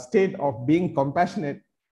state of being compassionate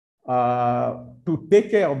to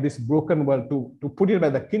take care of this broken world, to put it by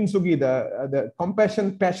the kintsugi, the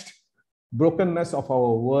compassion-patched brokenness of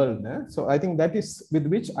our world. So I think that is with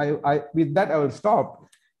which with that I will stop,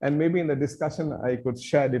 and maybe in the discussion I could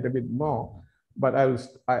share a little bit more, but I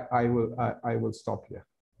will stop here.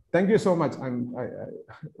 Thank you so much. Thank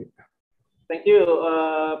you,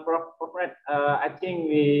 Prophet. I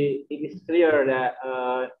think it is clear that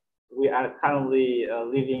we are currently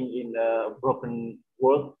living in a broken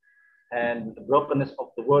world, and the brokenness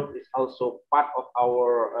of the world is also part of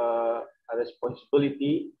our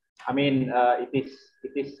responsibility. I mean,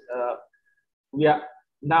 we are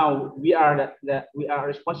now we are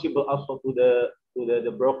responsible also to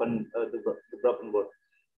the broken the broken world.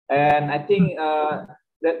 And I think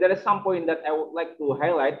that there is some point that I would like to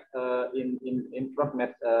highlight in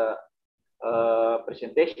Prophet's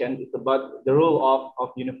presentation. It's about the role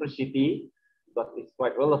of university, because it's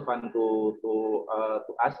quite relevant to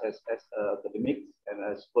us as academics and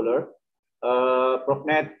as scholar.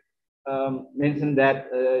 Prophet mentioned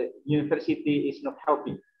that university is not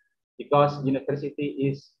helping, because university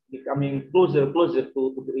is becoming closer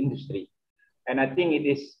to the industry. And I think it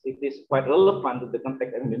is quite relevant to the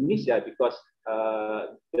context of Indonesia, because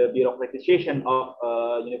the bureaucratization of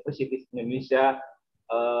universities in Indonesia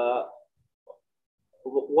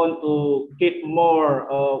want to keep more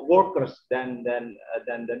workers than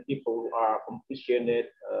people who are compassionate,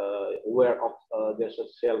 aware of their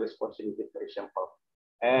social responsibility, for example.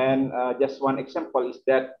 And just one example is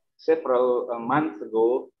that several months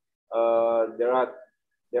ago, there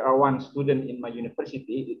are one student in my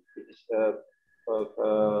university. It is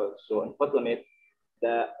so unfortunate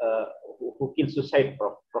that who killed suicide,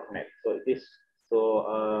 Prophet. So it is so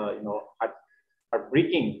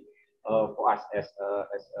heartbreaking for us as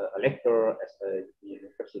a lecturer, as a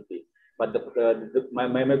university. But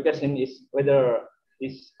my question is whether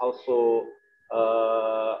this also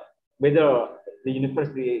whether the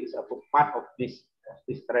university is a part of this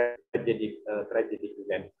tragic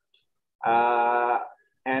event.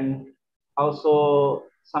 And also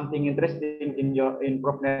something interesting in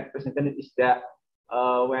Prophet presentation is that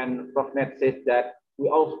when Prophet says that we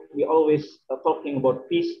always talking about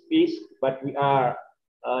peace, but we are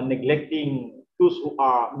neglecting those who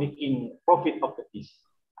are making profit of the peace.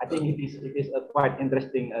 I think it is a quite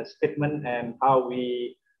interesting statement, and how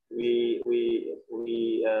we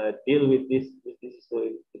deal with this. So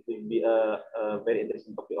it will be a very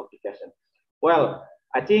interesting topic of discussion. Well,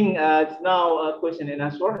 I think it's now a question and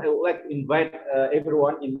answer. I would like to invite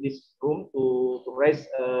everyone in this room to raise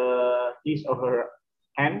his or her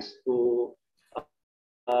hands to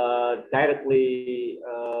directly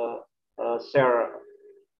share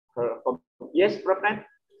her. Yes, Prophet.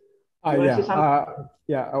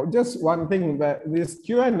 Just one thing, that this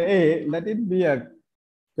Q&A, let it be a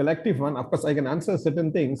collective one. Of course, I can answer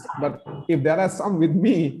certain things, but if there are some with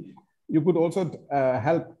me, you could also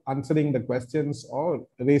help answering the questions or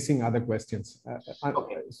raising other questions.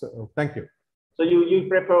 Okay. So thank you. So you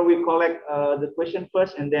prefer we collect the question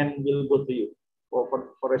first, and then we'll go to you for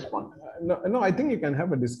response? No, I think you can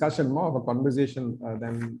have a discussion, more of a conversation.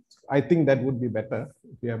 Then I think that would be better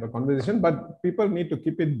if you have a conversation, but people need to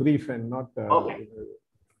keep it brief and not. Okay.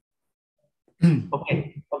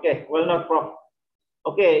 Okay. Well, not Prof.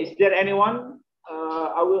 Okay. Is there anyone?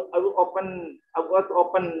 I will open. I want to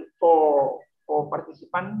open for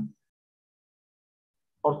participant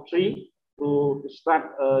or three to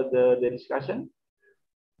start the discussion.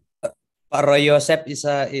 Pak Roy Yosep is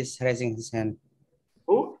raising his hand.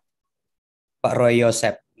 Who? Pak Roy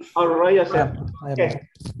Yosep. Oh, Roy Yosep. Okay.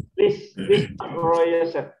 Please, Roy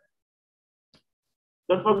Yosep.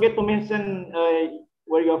 Don't forget to mention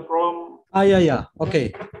where you're from. Yeah.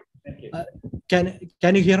 Okay. Thank you.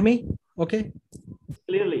 Can you hear me? Okay.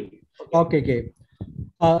 Clearly. Okay.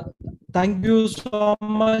 Thank you so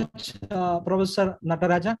much, Professor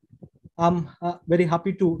Nataraja. I'm very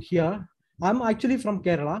happy to hear. I'm actually from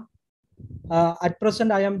Kerala. At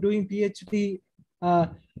present, I am doing PhD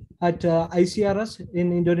at ICRS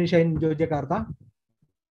in Indonesia, in Yogyakarta.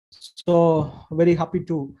 So very happy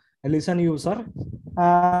to listen to you, sir.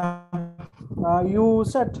 You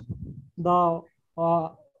said the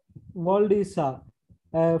world is a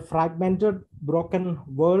fragmented, broken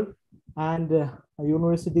world, and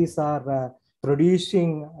universities are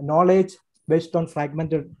producing knowledge based on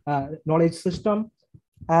fragmented knowledge system,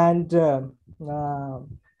 and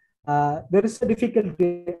there is a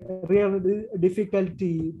real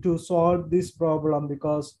difficulty to solve this problem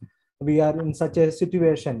because we are in such a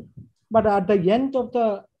situation. But at the end of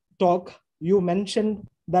the talk, you mentioned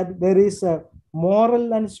that there is a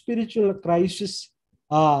moral and spiritual crisis.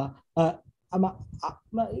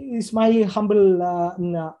 Is my humble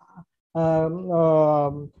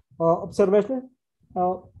observation.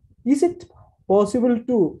 Is it possible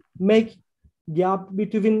to make gap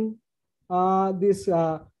between this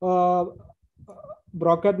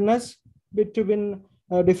brokenness between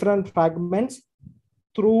different fragments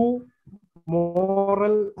through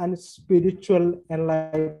moral and spiritual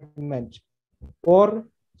enlightenment, or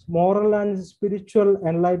moral and spiritual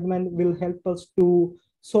enlightenment will help us to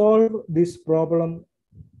solve this problem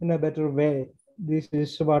in a better way. This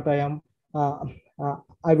is what I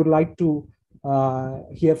would like to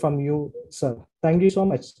hear from you, sir. Thank you so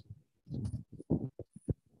much.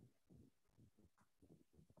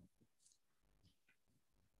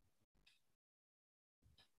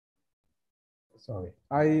 Sorry,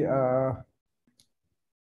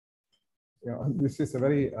 this is a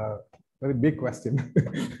very big question.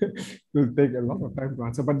 It will take a lot of time to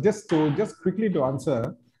answer, but just quickly to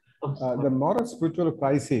answer, the moral spiritual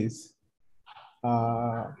crisis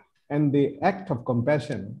and the act of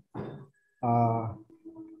compassion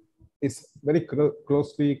is very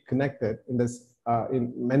closely connected in this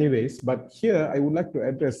in many ways. But here I would like to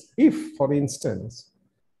address, if, for instance,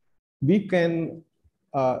 we can,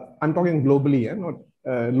 I'm talking globally and not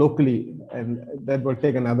locally, and that will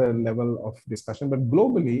take another level of discussion. But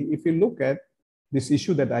globally, if you look at this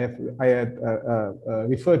issue that I had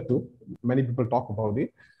referred to, many people talk about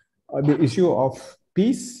it, the issue of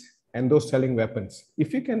peace and those selling weapons.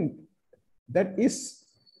 If you can, that is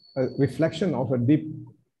a reflection of a deep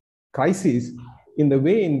crisis in the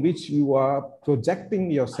way in which you are projecting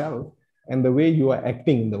yourself and the way you are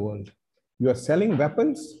acting in the world. You are selling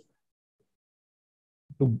weapons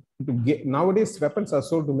to get, nowadays weapons are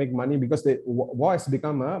sold to make money because war has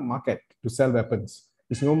become a market to sell weapons.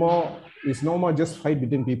 It's no more just fight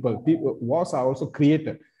between people. Wars are also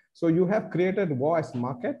created. So you have created war as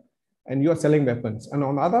market and you are selling weapons. And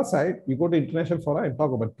on the other side, you go to international forum and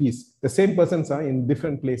talk about peace. The same persons are in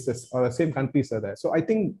different places or the same countries are there. So I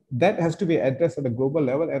think that has to be addressed at a global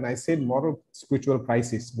level. And I said moral spiritual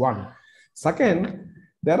crisis, one. Second,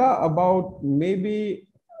 there are about maybe,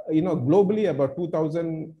 globally about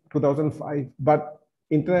 2000, 2005, but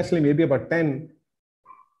internationally maybe about 10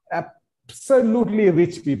 absolutely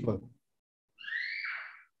rich people.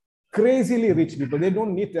 Crazily rich people. They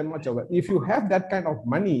don't need that much of it. If you have that kind of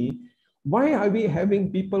money, why are we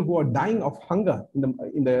having people who are dying of hunger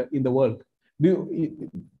in the world? The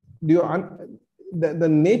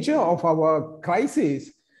nature of our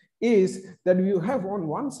crisis is that you have on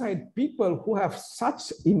one side people who have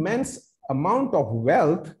such immense amount of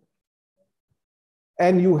wealth,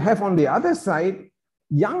 and you have on the other side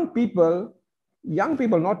young people, not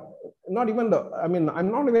even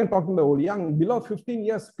I'm not even talking the old, young, below 15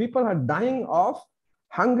 years, people are dying of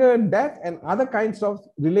hunger, death, and other kinds of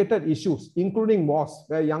related issues, including wars,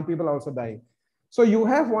 where young people are also dying. So you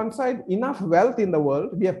have one side enough wealth in the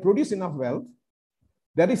world, we have produced enough wealth,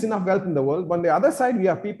 there is enough wealth in the world, but on the other side, we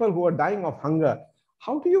have people who are dying of hunger.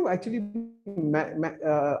 How do you actually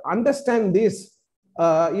understand this,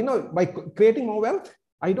 by creating more wealth?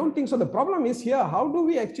 I don't think so. The problem is here, how do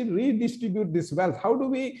we actually redistribute this wealth? How do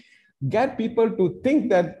we get people to think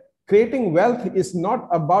that creating wealth is not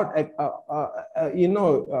about,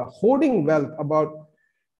 hoarding wealth, about,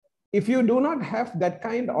 if you do not have that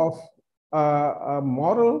kind of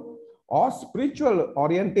moral or spiritual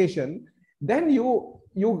orientation, then you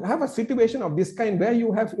have a situation of this kind where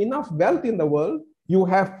you have enough wealth in the world, you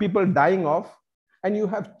have people dying off, and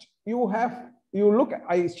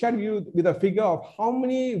I shared you with a figure of how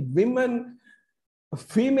many women,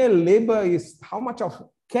 female labor is, how much of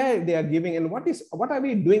care they are giving, and what are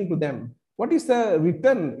we doing to them? What is the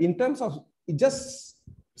return in terms of just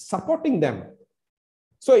supporting them?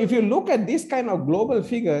 So if you look at this kind of global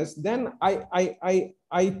figures, then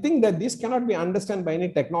I think that this cannot be understood by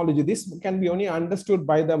any technology. This can be only understood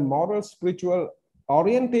by the moral, spiritual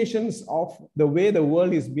orientations of the way the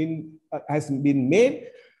world has been made,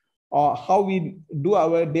 or how we do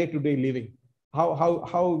our day-to-day living,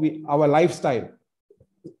 our lifestyle.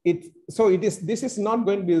 This is not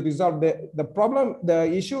going to be resolved. The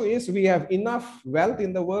issue is we have enough wealth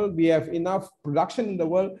in the world, we have enough production in the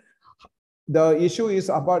world. The issue is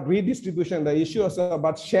about redistribution. The issue is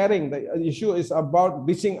about sharing. The issue is about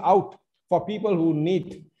reaching out for people who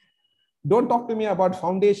need. Don't talk to me about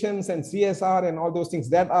foundations and CSR and all those things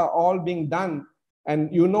that are all being done.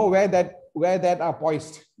 And you know where that are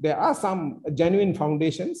poised. There are some genuine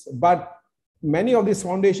foundations, but many of these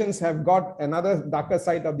foundations have got another darker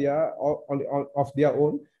side of their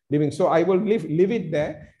own living. So I will leave it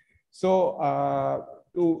there. So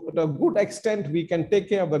to a good extent, we can take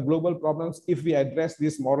care of the global problems if we address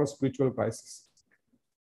this moral spiritual crisis.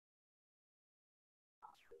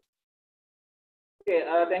 Okay,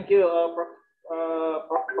 thank you,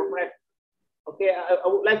 Prophetic. Okay, I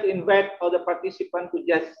would like to invite all the participants to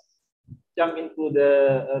just jump into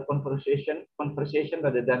the conversation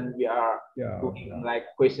rather than we are doing like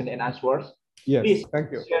question and answers. Yes, please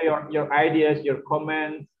thank you. Share your ideas, your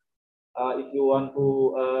comments. If you want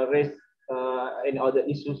to raise any other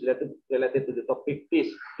issues related to the topic,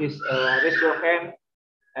 please raise your hand,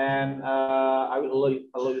 and I will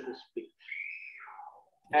allow you to speak.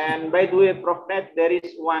 And by the way, Prof. Net, there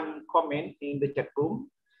is one comment in the chat room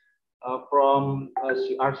from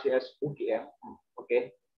RCS UKM.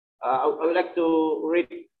 Okay, I would like to read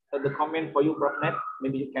the comment for you, Prof. Net.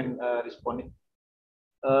 Maybe you can respond it.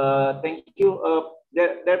 Thank you,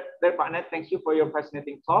 Pak Net. Thank you for your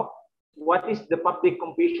fascinating talk. What is the public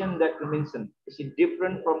compassion that you mentioned? Is it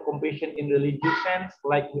different from compassion in religious sense,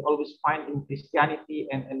 like we always find in Christianity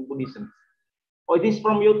and Buddhism? Or this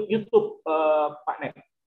from YouTube, Pak Net?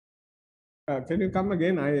 Can you come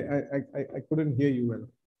again? I couldn't hear you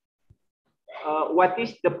well. What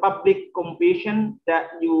is the public compassion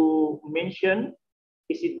that you mentioned?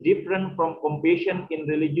 Is it different from compassion in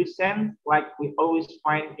religious sense, like we always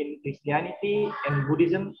find in Christianity and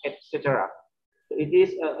Buddhism, etc.? So it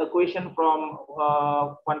is a question from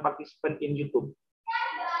one participant in YouTube.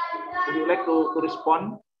 Would you like to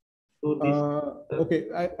respond to this?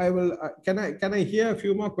 Okay, I will. Can I hear a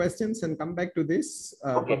few more questions and come back to this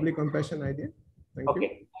Okay. public compassion idea? Thank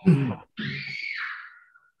Okay. you.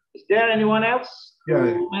 Is there anyone else?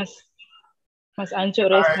 Yeah. Mas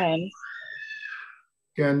Ancho raised hands.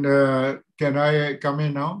 Can I come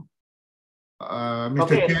in now? Mr.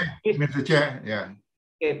 Okay, Chair, please. Mr. Chair, yeah.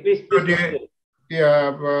 Okay, please.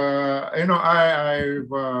 Yeah, you know,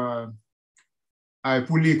 I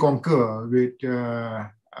fully concur with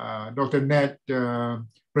Dr. Net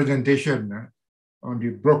presentation on the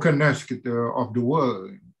brokenness of the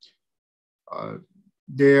world.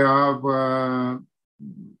 They have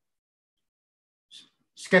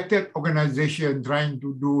scattered organizations trying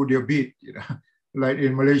to do their bit, you know. Like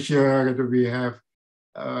in Malaysia, we have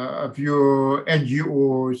a few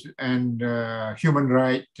NGOs and human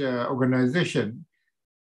rights organizations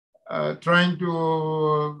trying to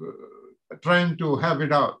have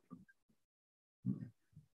it out.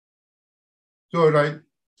 So, like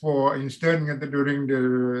for instance, during the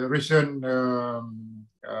recent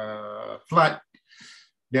flood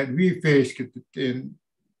that we faced in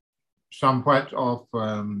some parts of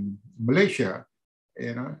Malaysia,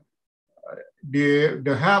 you know,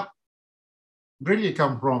 the help really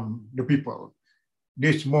come from the people.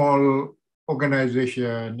 This small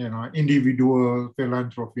organization, you know, individual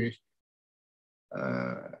philanthropists.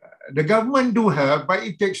 The government do help, but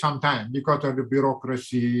it takes some time because of the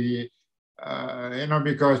bureaucracy, you know,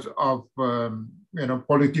 because of you know,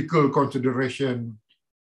 political consideration.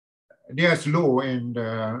 They are slow, and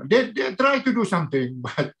they try to do something,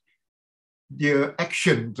 but their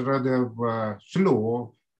actions rather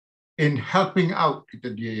slow in helping out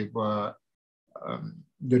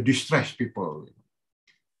the distressed people.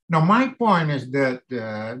 Now, my point is that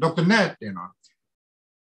Dr. Net, you know,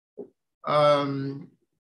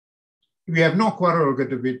 we have no quarrel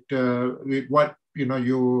with what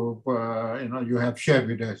you have shared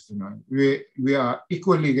with us. You know, we are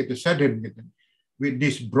equally saddened with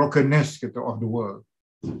this brokenness of the world.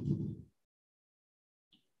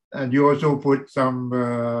 And you also put some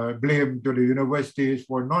blame to the universities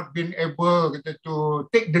for not being able to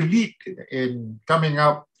take the lead in coming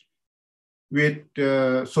up with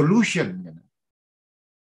a solution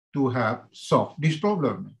to have solved this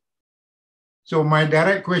problem. So my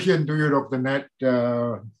direct question to you, Dr. Net,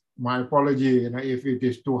 my apology, you know, if it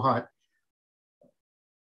is too hard.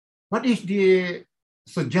 What is the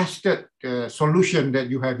suggested solution that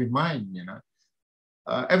you have in mind? You know,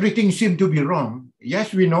 everything seems to be wrong.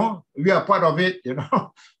 Yes, we know, we are part of it. You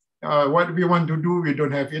know, what we want to do, we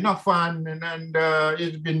don't have enough fund, and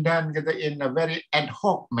it's been done in a very ad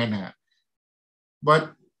hoc manner.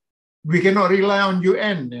 But we cannot rely on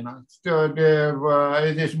UN, you know. So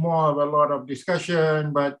it is more of a lot of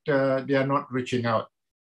discussion, but they are not reaching out.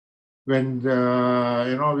 When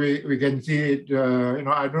you know, we can see it, you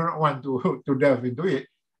know, I don't want to delve into it,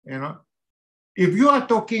 you know. If you are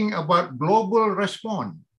talking about global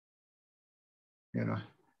response, you know,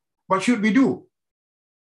 what should we do?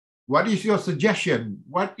 What is your suggestion?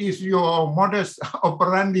 What is your modus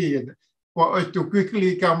operandi for us to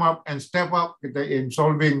quickly come up and step up in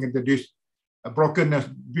solving this brokenness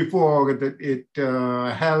before it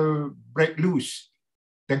hell break loose?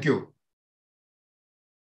 Thank you.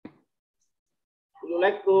 Would you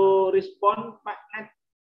like to respond, Pak Net?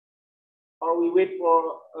 Or we wait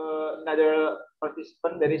for another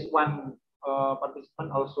participant? There is one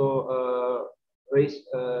participant also raised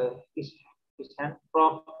his hand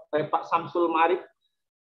from Pak Samsul Marif.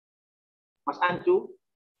 Mas Ancu.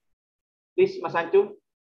 Please, Mas Ancu.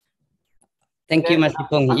 Thank you, Mas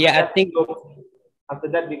Ipong. Yeah, I think after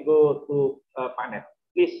that we go to Pak Net.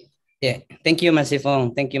 Please. Yeah, thank you, Mas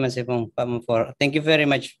Ifong. Thank you, Mas Ifong, Pak Mufor. Thank you very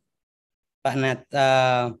much, Pak Nat,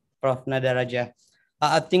 Prof. Nadaraja.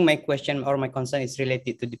 I think my question or my concern is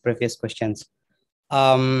related to the previous questions.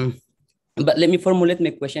 But let me formulate my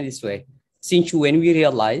question this way. Since when we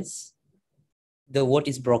realize the world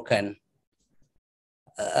is broken,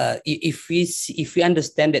 if we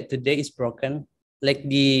understand that today is broken, like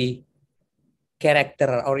the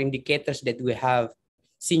character or indicators that we have,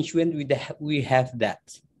 since when we have that,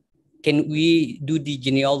 can we do the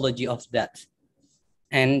genealogy of that?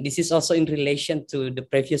 And this is also in relation to the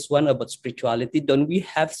previous one about spirituality. Don't we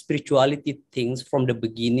have spirituality things from the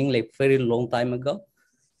beginning, like very long time ago?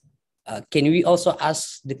 Can we also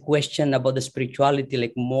ask the question about the spirituality,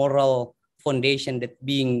 like moral foundation that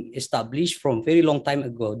being established from very long time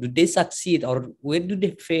ago? Do they succeed or where do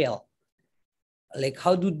they fail? Like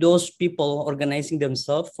how do those people organizing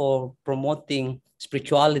themselves for promoting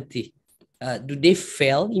spirituality, do they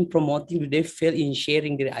fail in promoting? Do they fail in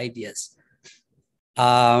sharing their ideas?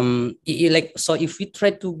 Like, so if we try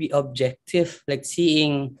to be objective, like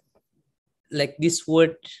seeing like this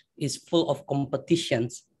world is full of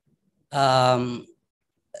competitions, like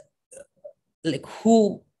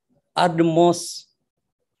who are the most,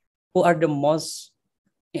 I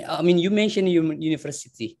mean, you mentioned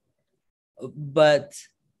university, but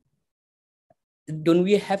don't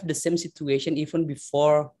we have the same situation even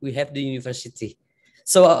before we have the university?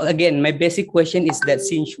 So again, my basic question is that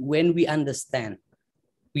since when we understand,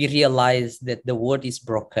 we realize that the world is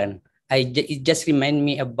broken, it just remind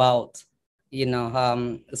me about, you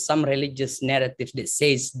know, some religious narrative that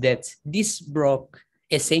says that this world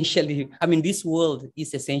is essentially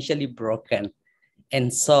broken.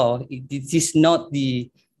 And so it is not the,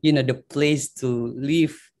 you know, the place to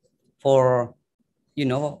live for, you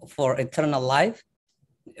know, for eternal life,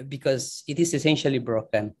 because it is essentially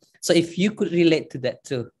broken. So if you could relate to that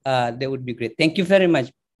too, that would be great. Thank you very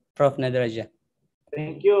much, Prof. Nadaraja.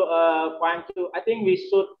 Thank you, Panchu. I think we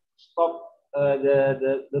should stop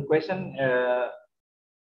the question.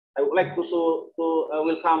 I would like to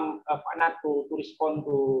welcome Panat to respond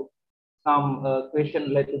to some question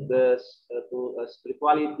related to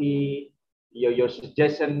spirituality, your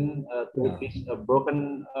suggestion to this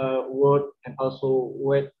broken word, and also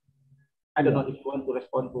what I don't know if you want to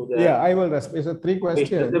respond to the. Yeah, I will respond. It's three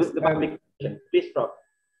questions. The public question. Please, Prof.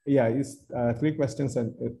 Yeah, it's three questions,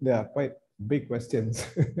 and they are quite big questions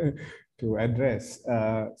to address.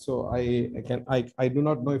 So I do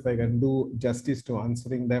not know if I can do justice to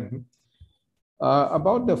answering them.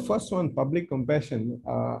 About the first one, public compassion.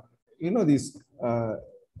 You know, this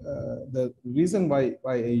the reason why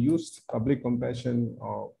I used public compassion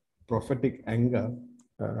or prophetic anger.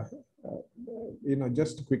 You know,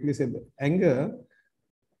 just to quickly say that anger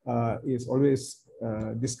is always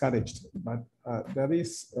discouraged, but there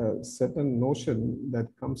is a certain notion that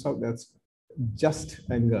comes out that's just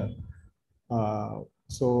anger.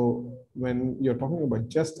 So when you're talking about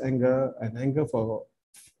just anger and anger for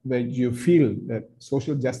where you feel that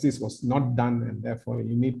social justice was not done and therefore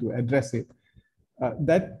you need to address it,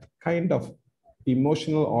 that kind of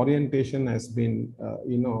emotional orientation has been,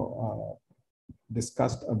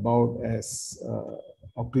 discussed about as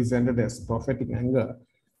or presented as prophetic anger.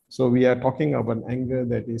 So we are talking about an anger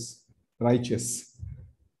that is righteous.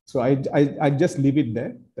 So I just leave it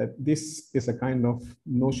there, that this is a kind of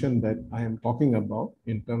notion that I am talking about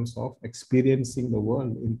in terms of experiencing the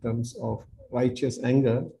world in terms of righteous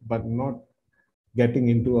anger, but not getting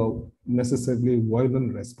into a necessarily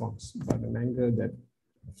violent response, but an anger that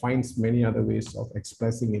finds many other ways of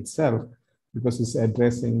expressing itself because it's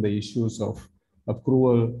addressing the issues of a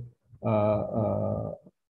cruel a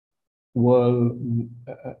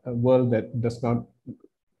world that does not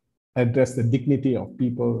address the dignity of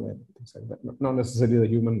people and things like that, not necessarily the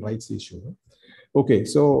human rights issue. Okay,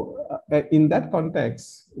 so in that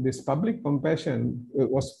context, this public compassion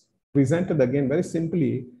was presented again very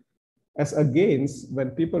simply as against when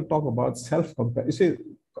people talk about self-compassion. You see,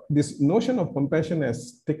 this notion of compassion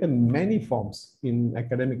has taken many forms in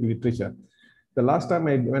academic literature. The last time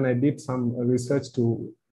when I did some research to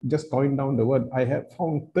just coin down the word, I have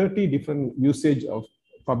found 30 different usage of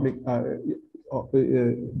public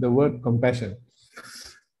the word compassion.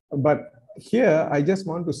 But here, I just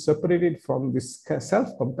want to separate it from this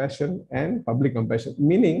self-compassion and public compassion,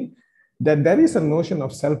 meaning that there is a notion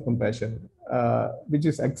of self-compassion, which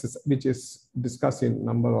is discussed in a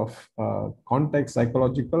number of contexts,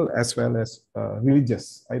 psychological as well as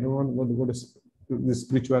religious. I don't want to go to the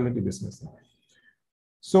spirituality business.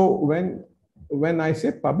 So when I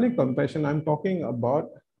say public compassion, I'm talking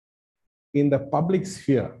about in the public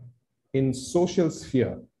sphere, in social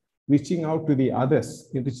sphere, reaching out to the others,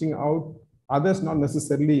 reaching out others not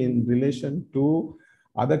necessarily in relation to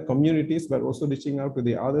other communities, but also reaching out to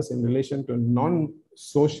the others in relation to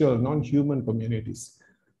non-social, non-human communities.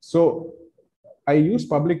 So I use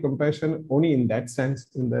public compassion only in that sense,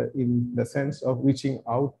 in the sense of reaching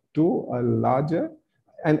out to a larger,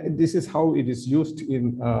 and this is how it is used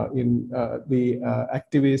in the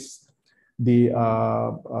activists, the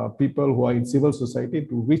people who are in civil society,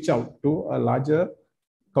 to reach out to a larger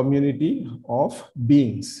community of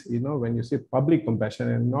beings. You know, when you say public compassion,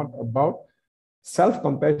 and not about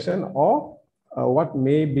self-compassion, or what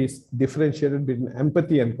may be differentiated between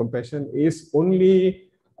empathy and compassion is only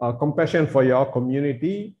compassion for your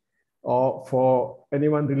community or for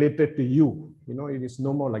anyone related to you. You know, it is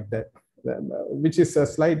no more like that, which is a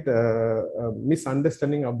slight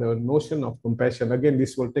misunderstanding of the notion of compassion. Again,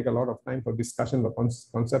 this will take a lot of time for discussion or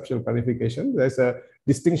conceptual clarification. There's a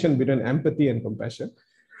distinction between empathy and compassion.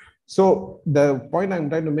 So the point I'm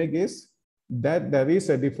trying to make is that there is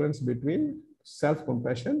a difference between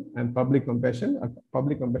self-compassion and public compassion. A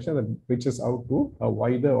public compassion that reaches out to a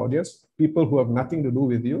wider audience, people who have nothing to do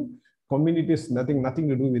with you, communities nothing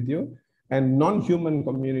to do with you, and non-human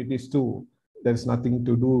communities too. There's nothing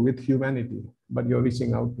to do with humanity, but you're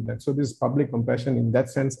reaching out to that. So this is public compassion, in that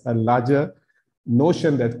sense, a larger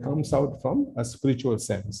notion that comes out from a spiritual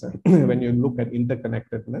sense when you look at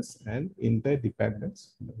interconnectedness and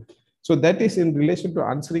interdependence. So that is in relation to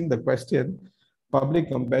answering the question, public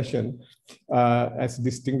compassion as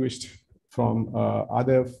distinguished from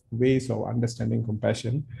other ways of understanding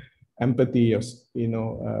compassion, empathy, you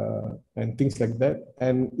know, and things like that.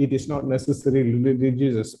 And it is not necessarily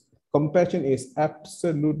religious. Compassion is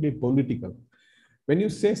absolutely political. When you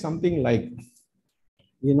say something like,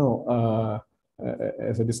 you know,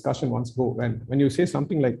 as a discussion once ago, when you say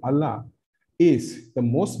something like Allah is the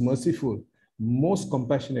most merciful, most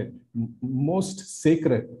compassionate, most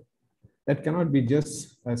sacred, that cannot be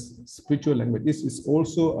just a spiritual language. This is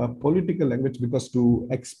also a political language, because to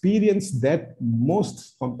experience that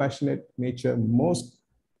most compassionate nature, most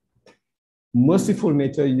merciful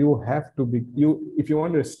nature, you have to be, if you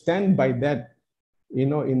want to stand by that, you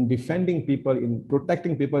know, in defending people, in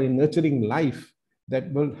protecting people, in nurturing life,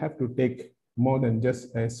 that will have to take more than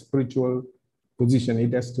just a spiritual position.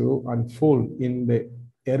 It has to unfold in the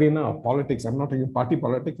arena of politics. I'm not talking party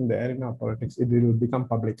politics, in the arena of politics, it will become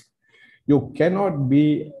public. You cannot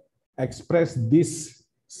be express this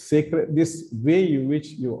sacred, this way in which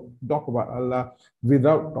you talk about Allah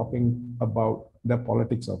without talking about the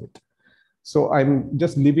politics of it. So I'm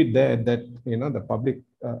just leave it there, that, you know, the public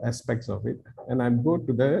aspects of it. And I'm going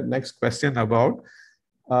to the next question about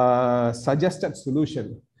suggested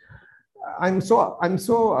solution. I'm so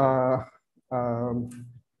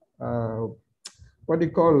what do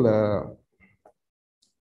you call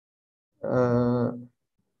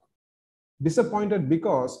disappointed,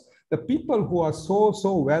 because the people who are so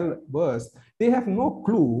well versed, they have no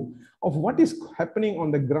clue of what is happening on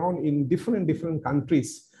the ground in different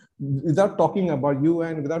countries. Without talking about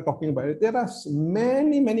UN, without talking about it, there are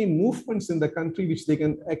many movements in the country which they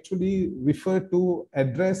can actually refer to,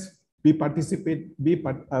 address, participate.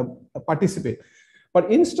 But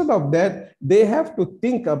instead of that, they have to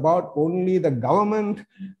think about only the government,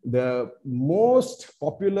 the most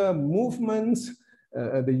popular movements,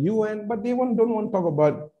 the UN, but they don't want to talk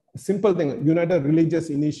about simple thing, United Religious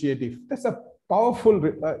Initiative. That's a powerful,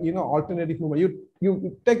 you know, alternative movement.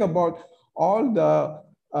 You take about all the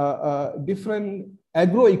different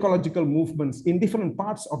agroecological movements in different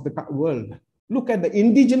parts of the world. Look at the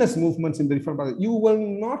indigenous movements in the different parts. You will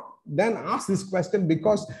not then ask this question,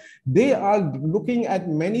 because they are looking at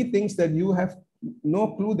many things that you have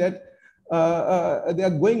no clue that they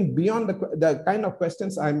are going beyond the kind of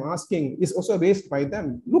questions I'm asking is also raised by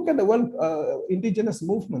them. Look at the world indigenous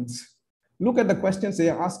movements. Look at the questions they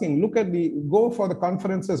are asking. Look at go for the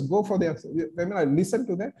conferences, go for the seminar, listen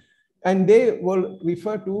to them, and they will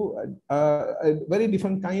refer to a very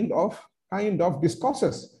different kind of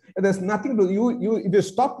discourses. There's nothing to if you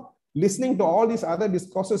stop listening to all these other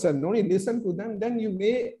discourses and only listen to them, then you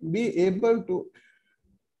may be able to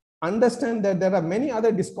understand that there are many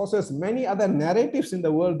other discourses, many other narratives in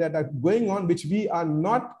the world that are going on, which we are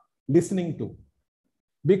not listening to.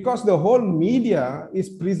 Because the whole media is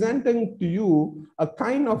presenting to you a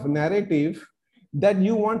kind of narrative that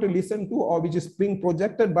you want to listen to, or which is being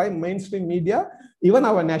projected by mainstream media. Even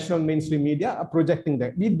our national mainstream media are projecting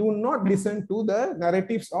that. We do not listen to the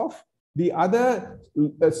narratives of the other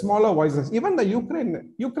smaller voices. Even the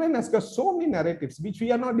Ukraine has got so many narratives which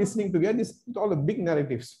we are not listening to. We are listening to all the big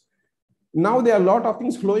narratives. Now there are a lot of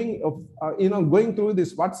things flowing of, going through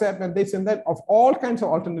this WhatsApp and this and that of all kinds of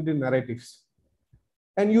alternative narratives.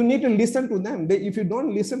 And you need to listen to them. If you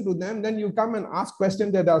don't listen to them, then you come and ask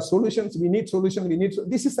questions that are solutions. We need solutions.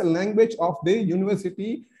 This is the language of the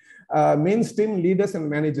university mainstream leaders and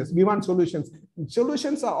managers. We want solutions.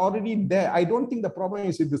 Solutions are already there. I don't think the problem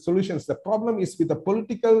is with the solutions. The problem is with the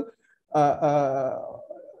political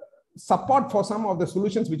support for some of the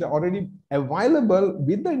solutions which are already available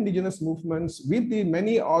with the indigenous movements, with the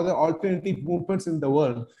many other alternative movements in the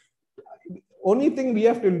world. Only thing, we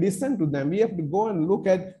have to listen to them. We have to go and look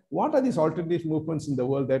at what are these alternative movements in the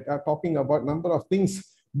world that are talking about number of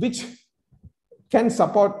things which can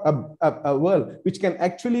support a world, which can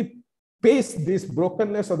actually face this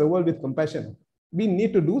brokenness of the world with compassion. We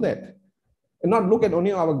need to do that. And not look at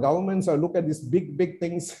only our governments or look at these big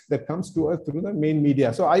things that comes to us through the main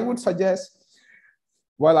media. So I would suggest,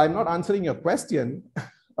 while I'm not answering your question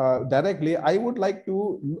directly, I would like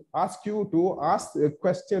to ask you to ask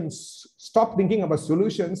questions. Stop thinking about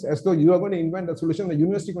solutions as though you are going to invent a solution, the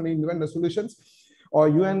university is going to invent the solutions, or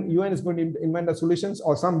UN is going to invent the solutions,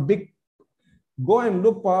 or some big. Go and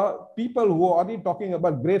look for people who are already talking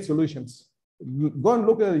about great solutions. Go and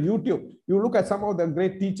look at YouTube. You look at some of the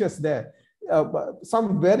great teachers there.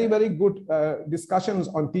 Some very good discussions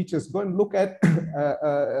on teachers. Go and look at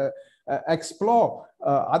explore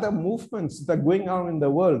other movements that are going on in the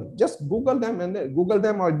world. Just Google them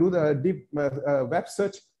or do the deep web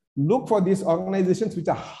search. Look for these organizations which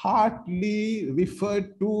are hardly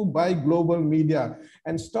referred to by global media,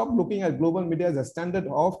 and stop looking at global media as a standard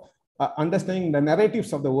of understanding the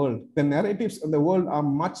narratives of the world. The narratives of the world are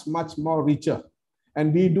much more richer.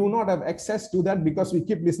 And we do not have access to that because we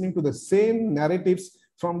keep listening to the same narratives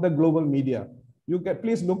from the global media.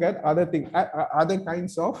 Please look at other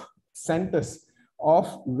kinds of centers of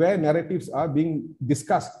where narratives are being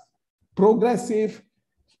discussed. Progressive,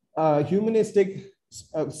 humanistic,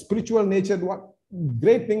 spiritual nature, what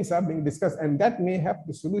great things are being discussed, and that may have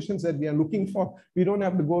the solutions that we are looking for. We don't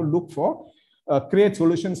have to go look for, create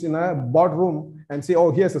solutions in a boardroom and say,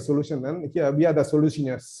 oh, here's a solution, and here we are the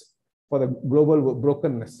solutioners for the global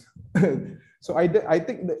brokenness. So I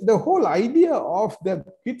think the whole idea of the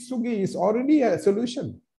Kitsugi is already a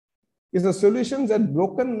solution. It's a solution that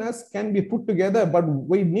brokenness can be put together, but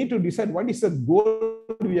we need to decide what is the goal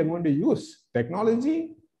we are going to use.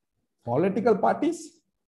 Technology, political parties.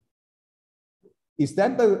 Is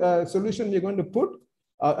that the solution we're going to put?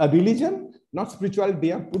 A religion, not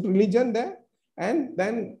spirituality, put religion there and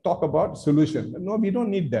then talk about solution. No, we don't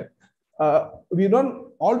need that. We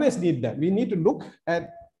don't always need that. We need to look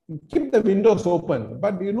at, keep the windows open,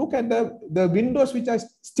 but we look at the windows which are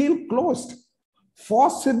still closed,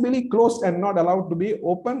 forcibly closed and not allowed to be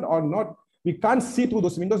opened, or not. We can't see through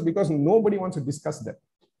those windows because nobody wants to discuss that.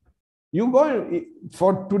 You go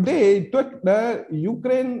for today, took the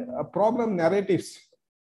Ukraine problem narratives.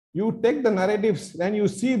 You take the narratives, then you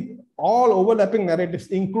see all overlapping narratives,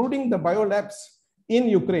 including the biolabs in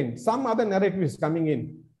Ukraine. Some other narrative is coming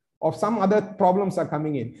in, or some other problems are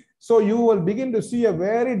coming in. So you will begin to see a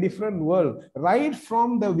very different world, right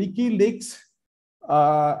from the WikiLeaks,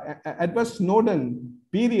 Edward Snowden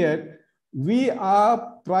period. We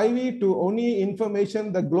are privy to only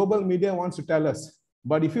information the global media wants to tell us.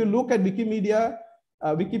 But if you look at Julian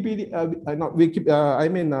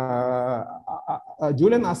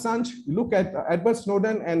Assange, look at Edward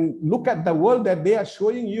Snowden, and look at the world that they are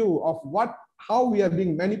showing you of how we are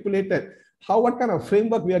being manipulated, what kind of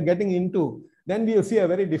framework we are getting into, then we will see a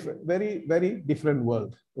very different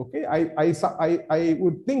world. Okay, I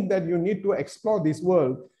would think that you need to explore this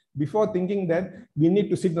world before thinking that we need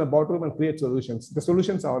to sit in a boardroom and create solutions. The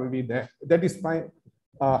solutions are already there. That is my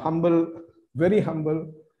very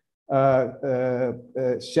humble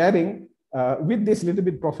sharing with this little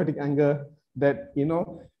bit prophetic anger that,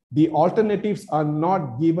 the alternatives are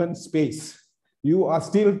not given space. You are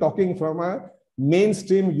still talking from a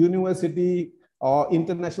mainstream university or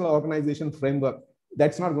international organization framework.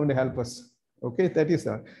 That's not going to help us. Okay, that is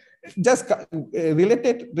just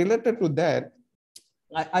related to that.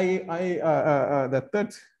 The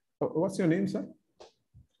third, what's your name, sir?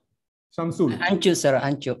 Shamsul. Anju, sir,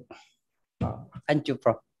 Anju. Anju,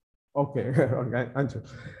 Prof. Okay, okay, Anju.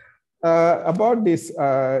 About this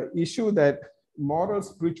issue that moral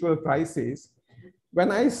spiritual crisis, when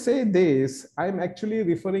I say this, I'm actually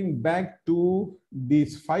referring back to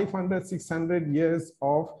these 500, 600 years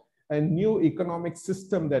of a new economic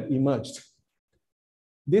system that emerged.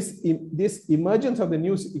 This emergence of the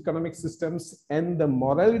new economic systems and the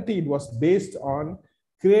morality it was based on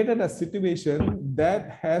created a situation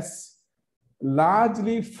that has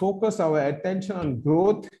largely focused our attention on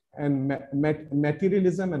growth and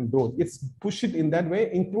materialism and growth. It's pushed it in that way,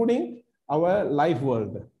 including our life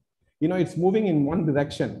world. It's moving in one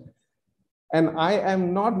direction. And I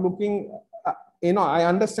am not looking, I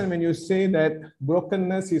understand when you say that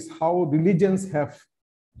brokenness is how religions have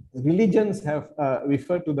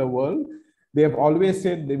referred to the world. They have always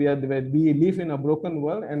said that we live in a broken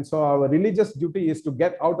world, and so our religious duty is to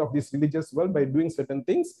get out of this religious world by doing certain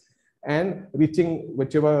things and reaching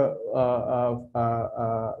whichever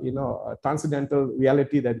transcendental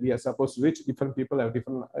reality that we are supposed to reach. Different people have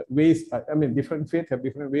different ways. Different faiths have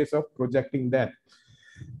different ways of projecting that.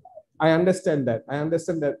 I understand that. And it's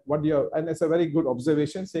a very good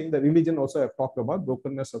observation, saying that religion also have talked about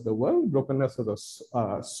brokenness of the world, brokenness of the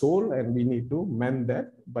soul, and we need to mend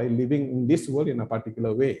that by living in this world in a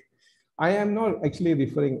particular way. I am not actually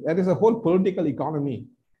referring, there is a whole political economy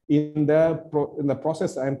in the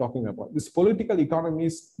process I am talking about. This political economy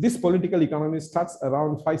starts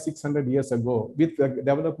around 500-600 years ago with the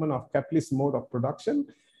development of capitalist mode of production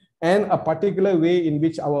and a particular way in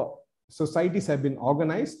which our societies have been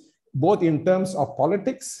organized, both in terms of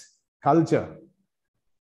politics, culture.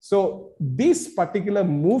 So this particular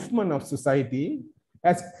movement of society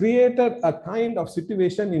has created a kind of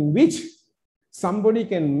situation in which somebody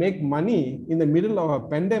can make money in the middle of a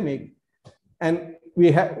pandemic, and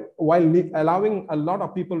while allowing a lot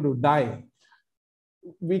of people to die.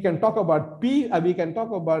 We can talk about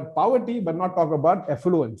poverty, but not talk about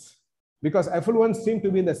affluence, because affluence seems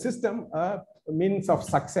to be in the system a means of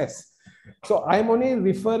success. So I'm only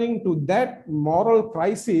referring to that moral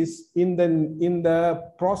crisis in the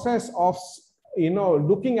process of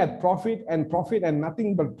looking at profit and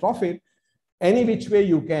nothing but profit any which way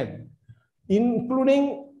you can,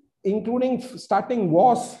 including starting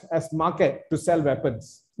wars as market to sell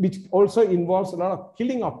weapons, which also involves a lot of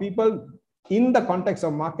killing of people in the context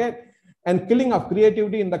of market and killing of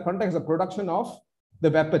creativity in the context of production of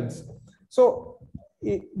the weapons. So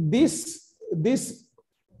this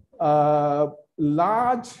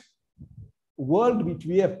large world which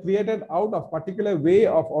we have created out of particular way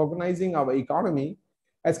of organizing our economy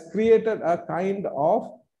has created a kind of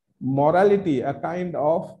morality, a kind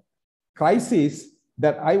of crisis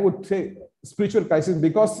that I would say spiritual crisis,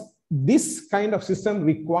 because this kind of system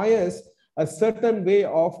requires a certain way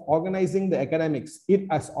of organizing the academics. It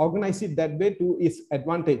has organized it that way to its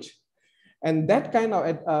advantage. And that kind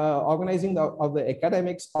of organizing of the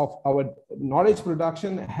academics of our knowledge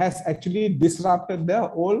production has actually disrupted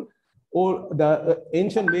the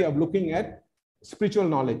ancient way of looking at spiritual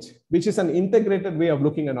knowledge, which is an integrated way of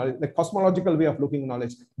looking at knowledge, the cosmological way of looking at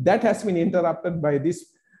knowledge. That has been interrupted by this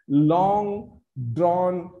long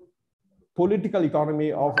drawn political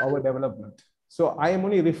economy of our development. So I am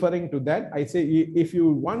only referring to that. I say, if you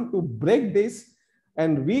want to break this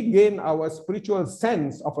and regain our spiritual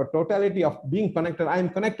sense of a totality of being connected, I am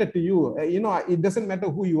connected to you. It doesn't matter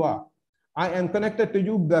who you are. I am connected to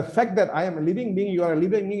you. The fact that I am a living being, you are a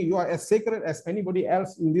living being, you are as sacred as anybody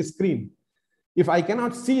else in this screen. If I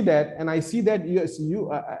cannot see that, and I see that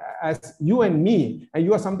as you and me, and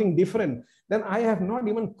you are something different, then I have not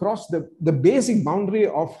even crossed the basic boundary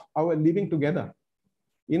of our living together.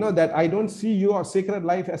 That I don't see your sacred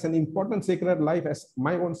life as an important sacred life as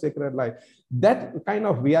my own sacred life. That kind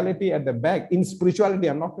of reality at the back in spirituality,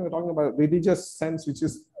 I'm not talking about religious sense,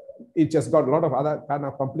 it just got a lot of other kind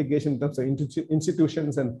of complications in terms of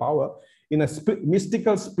institutions and power. In a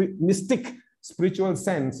mystic spiritual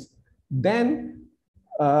sense, then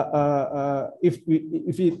if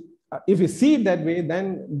we see it that way,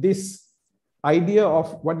 then this idea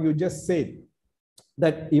of what you just said,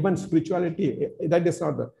 that even spirituality, that is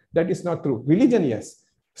not true. Religion, yes.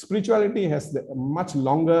 Spirituality has a much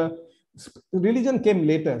longer, religion came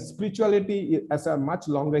later. Spirituality has a much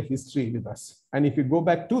longer history with us. And if you go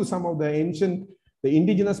back to some of the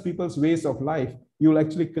indigenous people's ways of life, you will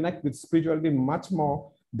actually connect with spirituality much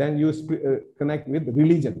more than you connect with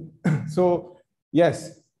religion. So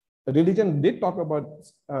yes, religion did talk about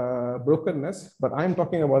brokenness, but I'm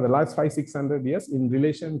talking about the last 500-600 years in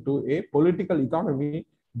relation to a political economy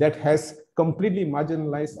that has completely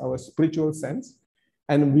marginalized our spiritual sense,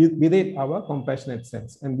 and with it our compassionate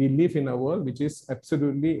sense. And we live in a world which is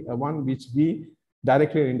absolutely one which we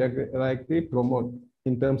directly or indirectly promote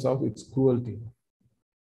in terms of its cruelty.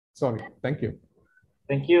 Sorry, thank you.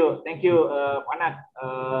 Thank you, Anat.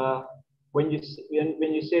 When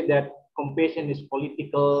you say that compassion is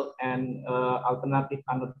political and alternative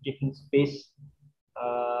are not given space,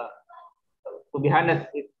 to be honest,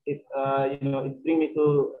 it brings me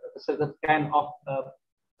to a certain kind of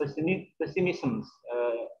pessimism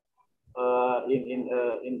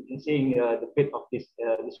in seeing the fate of this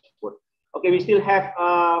word. Okay, we still have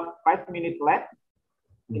 5 minutes left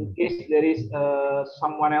in case there is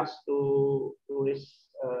someone else to raise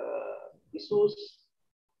issues,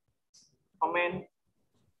 comment.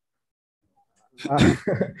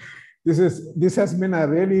 This has been a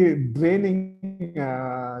really draining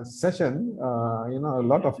session. A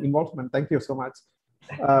lot of involvement. Thank you so much.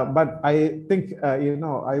 But I think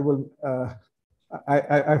I will.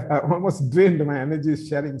 I almost drained my energy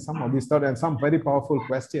sharing some of these thoughts and some very powerful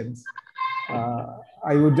questions.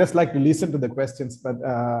 I would just like to listen to the questions, but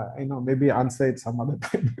maybe answer it some other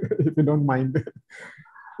time if you don't mind.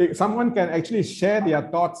 If someone can actually share their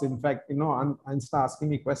thoughts. In fact, instead of asking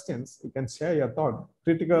me questions, you can share your thought,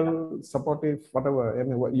 critical, supportive, whatever. I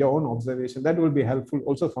mean, your own observation. That will be helpful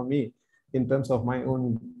also for me in terms of my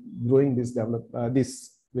own growing this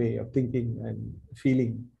way of thinking and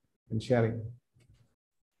feeling and sharing.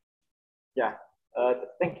 Yeah,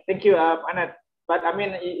 thank you, Anat. But I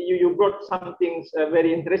mean, you brought some things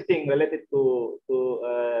very interesting related to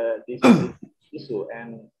this issue,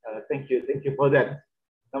 and thank you for that.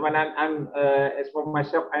 I mean, I'm as for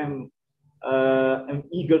myself, I'm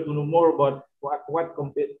eager to know more about what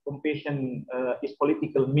compassion is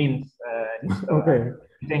political means. So, okay,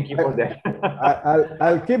 thank you for that.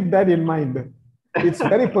 I'll keep that in mind. It's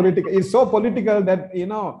very political. It's so political that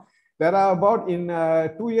there are about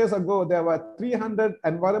 2 years ago there were 300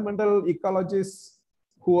 environmental ecologists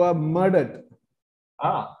who were murdered.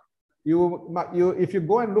 If you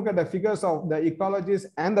go and look at the figures of the ecologists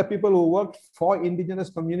and the people who worked for indigenous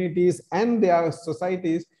communities and their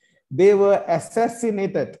societies, they were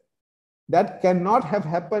assassinated. That cannot have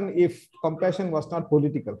happened if compassion was not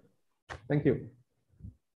political. Thank you.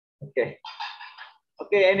 Okay.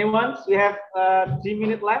 Okay, anyone? We have 3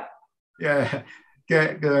 minutes left. Yeah.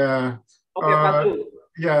 Okay.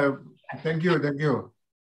 Yeah. Thank you.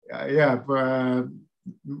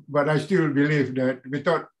 But I still believe that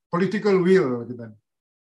without political will,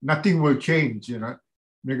 nothing will change,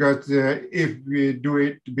 because if we do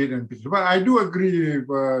it bit and piece. But I do agree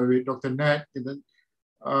with Dr. Nat.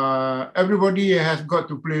 Everybody has got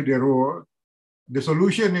to play their role. The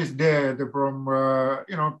solution is there from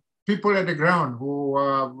people at the ground who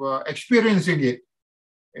are experiencing it.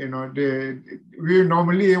 We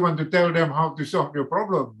normally want to tell them how to solve their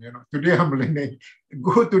problem. Today I'm learning.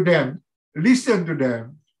 Go to them, listen to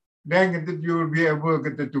them. Then you will be able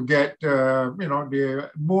to get the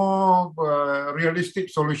more realistic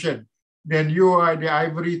solution. Then you are the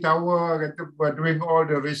ivory tower doing all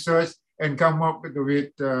the research and come up with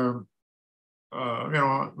with a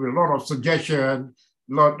lot of suggestion,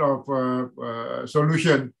 lot of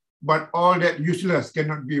solution. But all that useless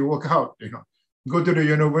cannot be worked out. Go to the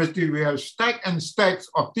university, we have stacks and stacks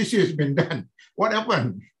of thesis been done. What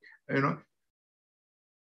happened?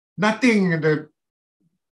 Nothing that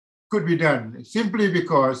could be done simply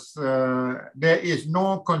because there is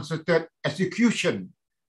no concerted execution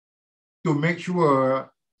to make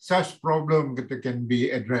sure such problem can be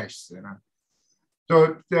addressed.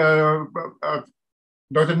 So,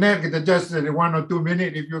 Dr. Ned, just 1 or 2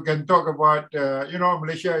 minutes, if you can talk about,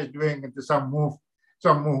 Malaysia is doing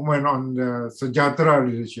some movement on the Sejahtera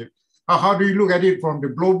leadership. How do you look at it from the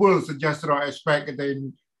global Sejahtera aspect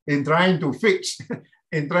in trying to fix,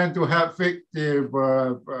 in trying to help fix the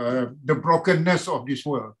brokenness of this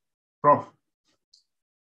world? Prof.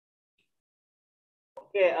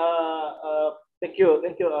 Okay, thank you,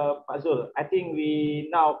 Pak Zul. I think we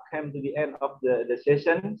now came to the end of the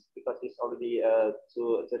session because it's already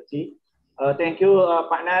 2:30. Thank you,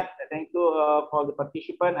 Pak Nat. Thank you for the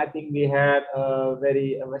participant. I think we had a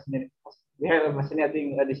very fascinating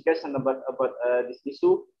discussion about this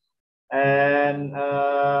issue. And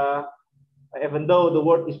even though the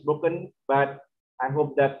world is broken, but I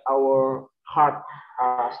hope that our hearts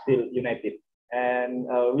are still united. And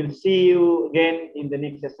we'll see you again in the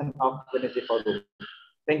next session of Wednesday Forum.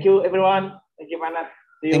 Thank you, everyone. Thank you, Pak Nat.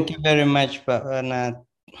 Thank you very much, Pak Nat.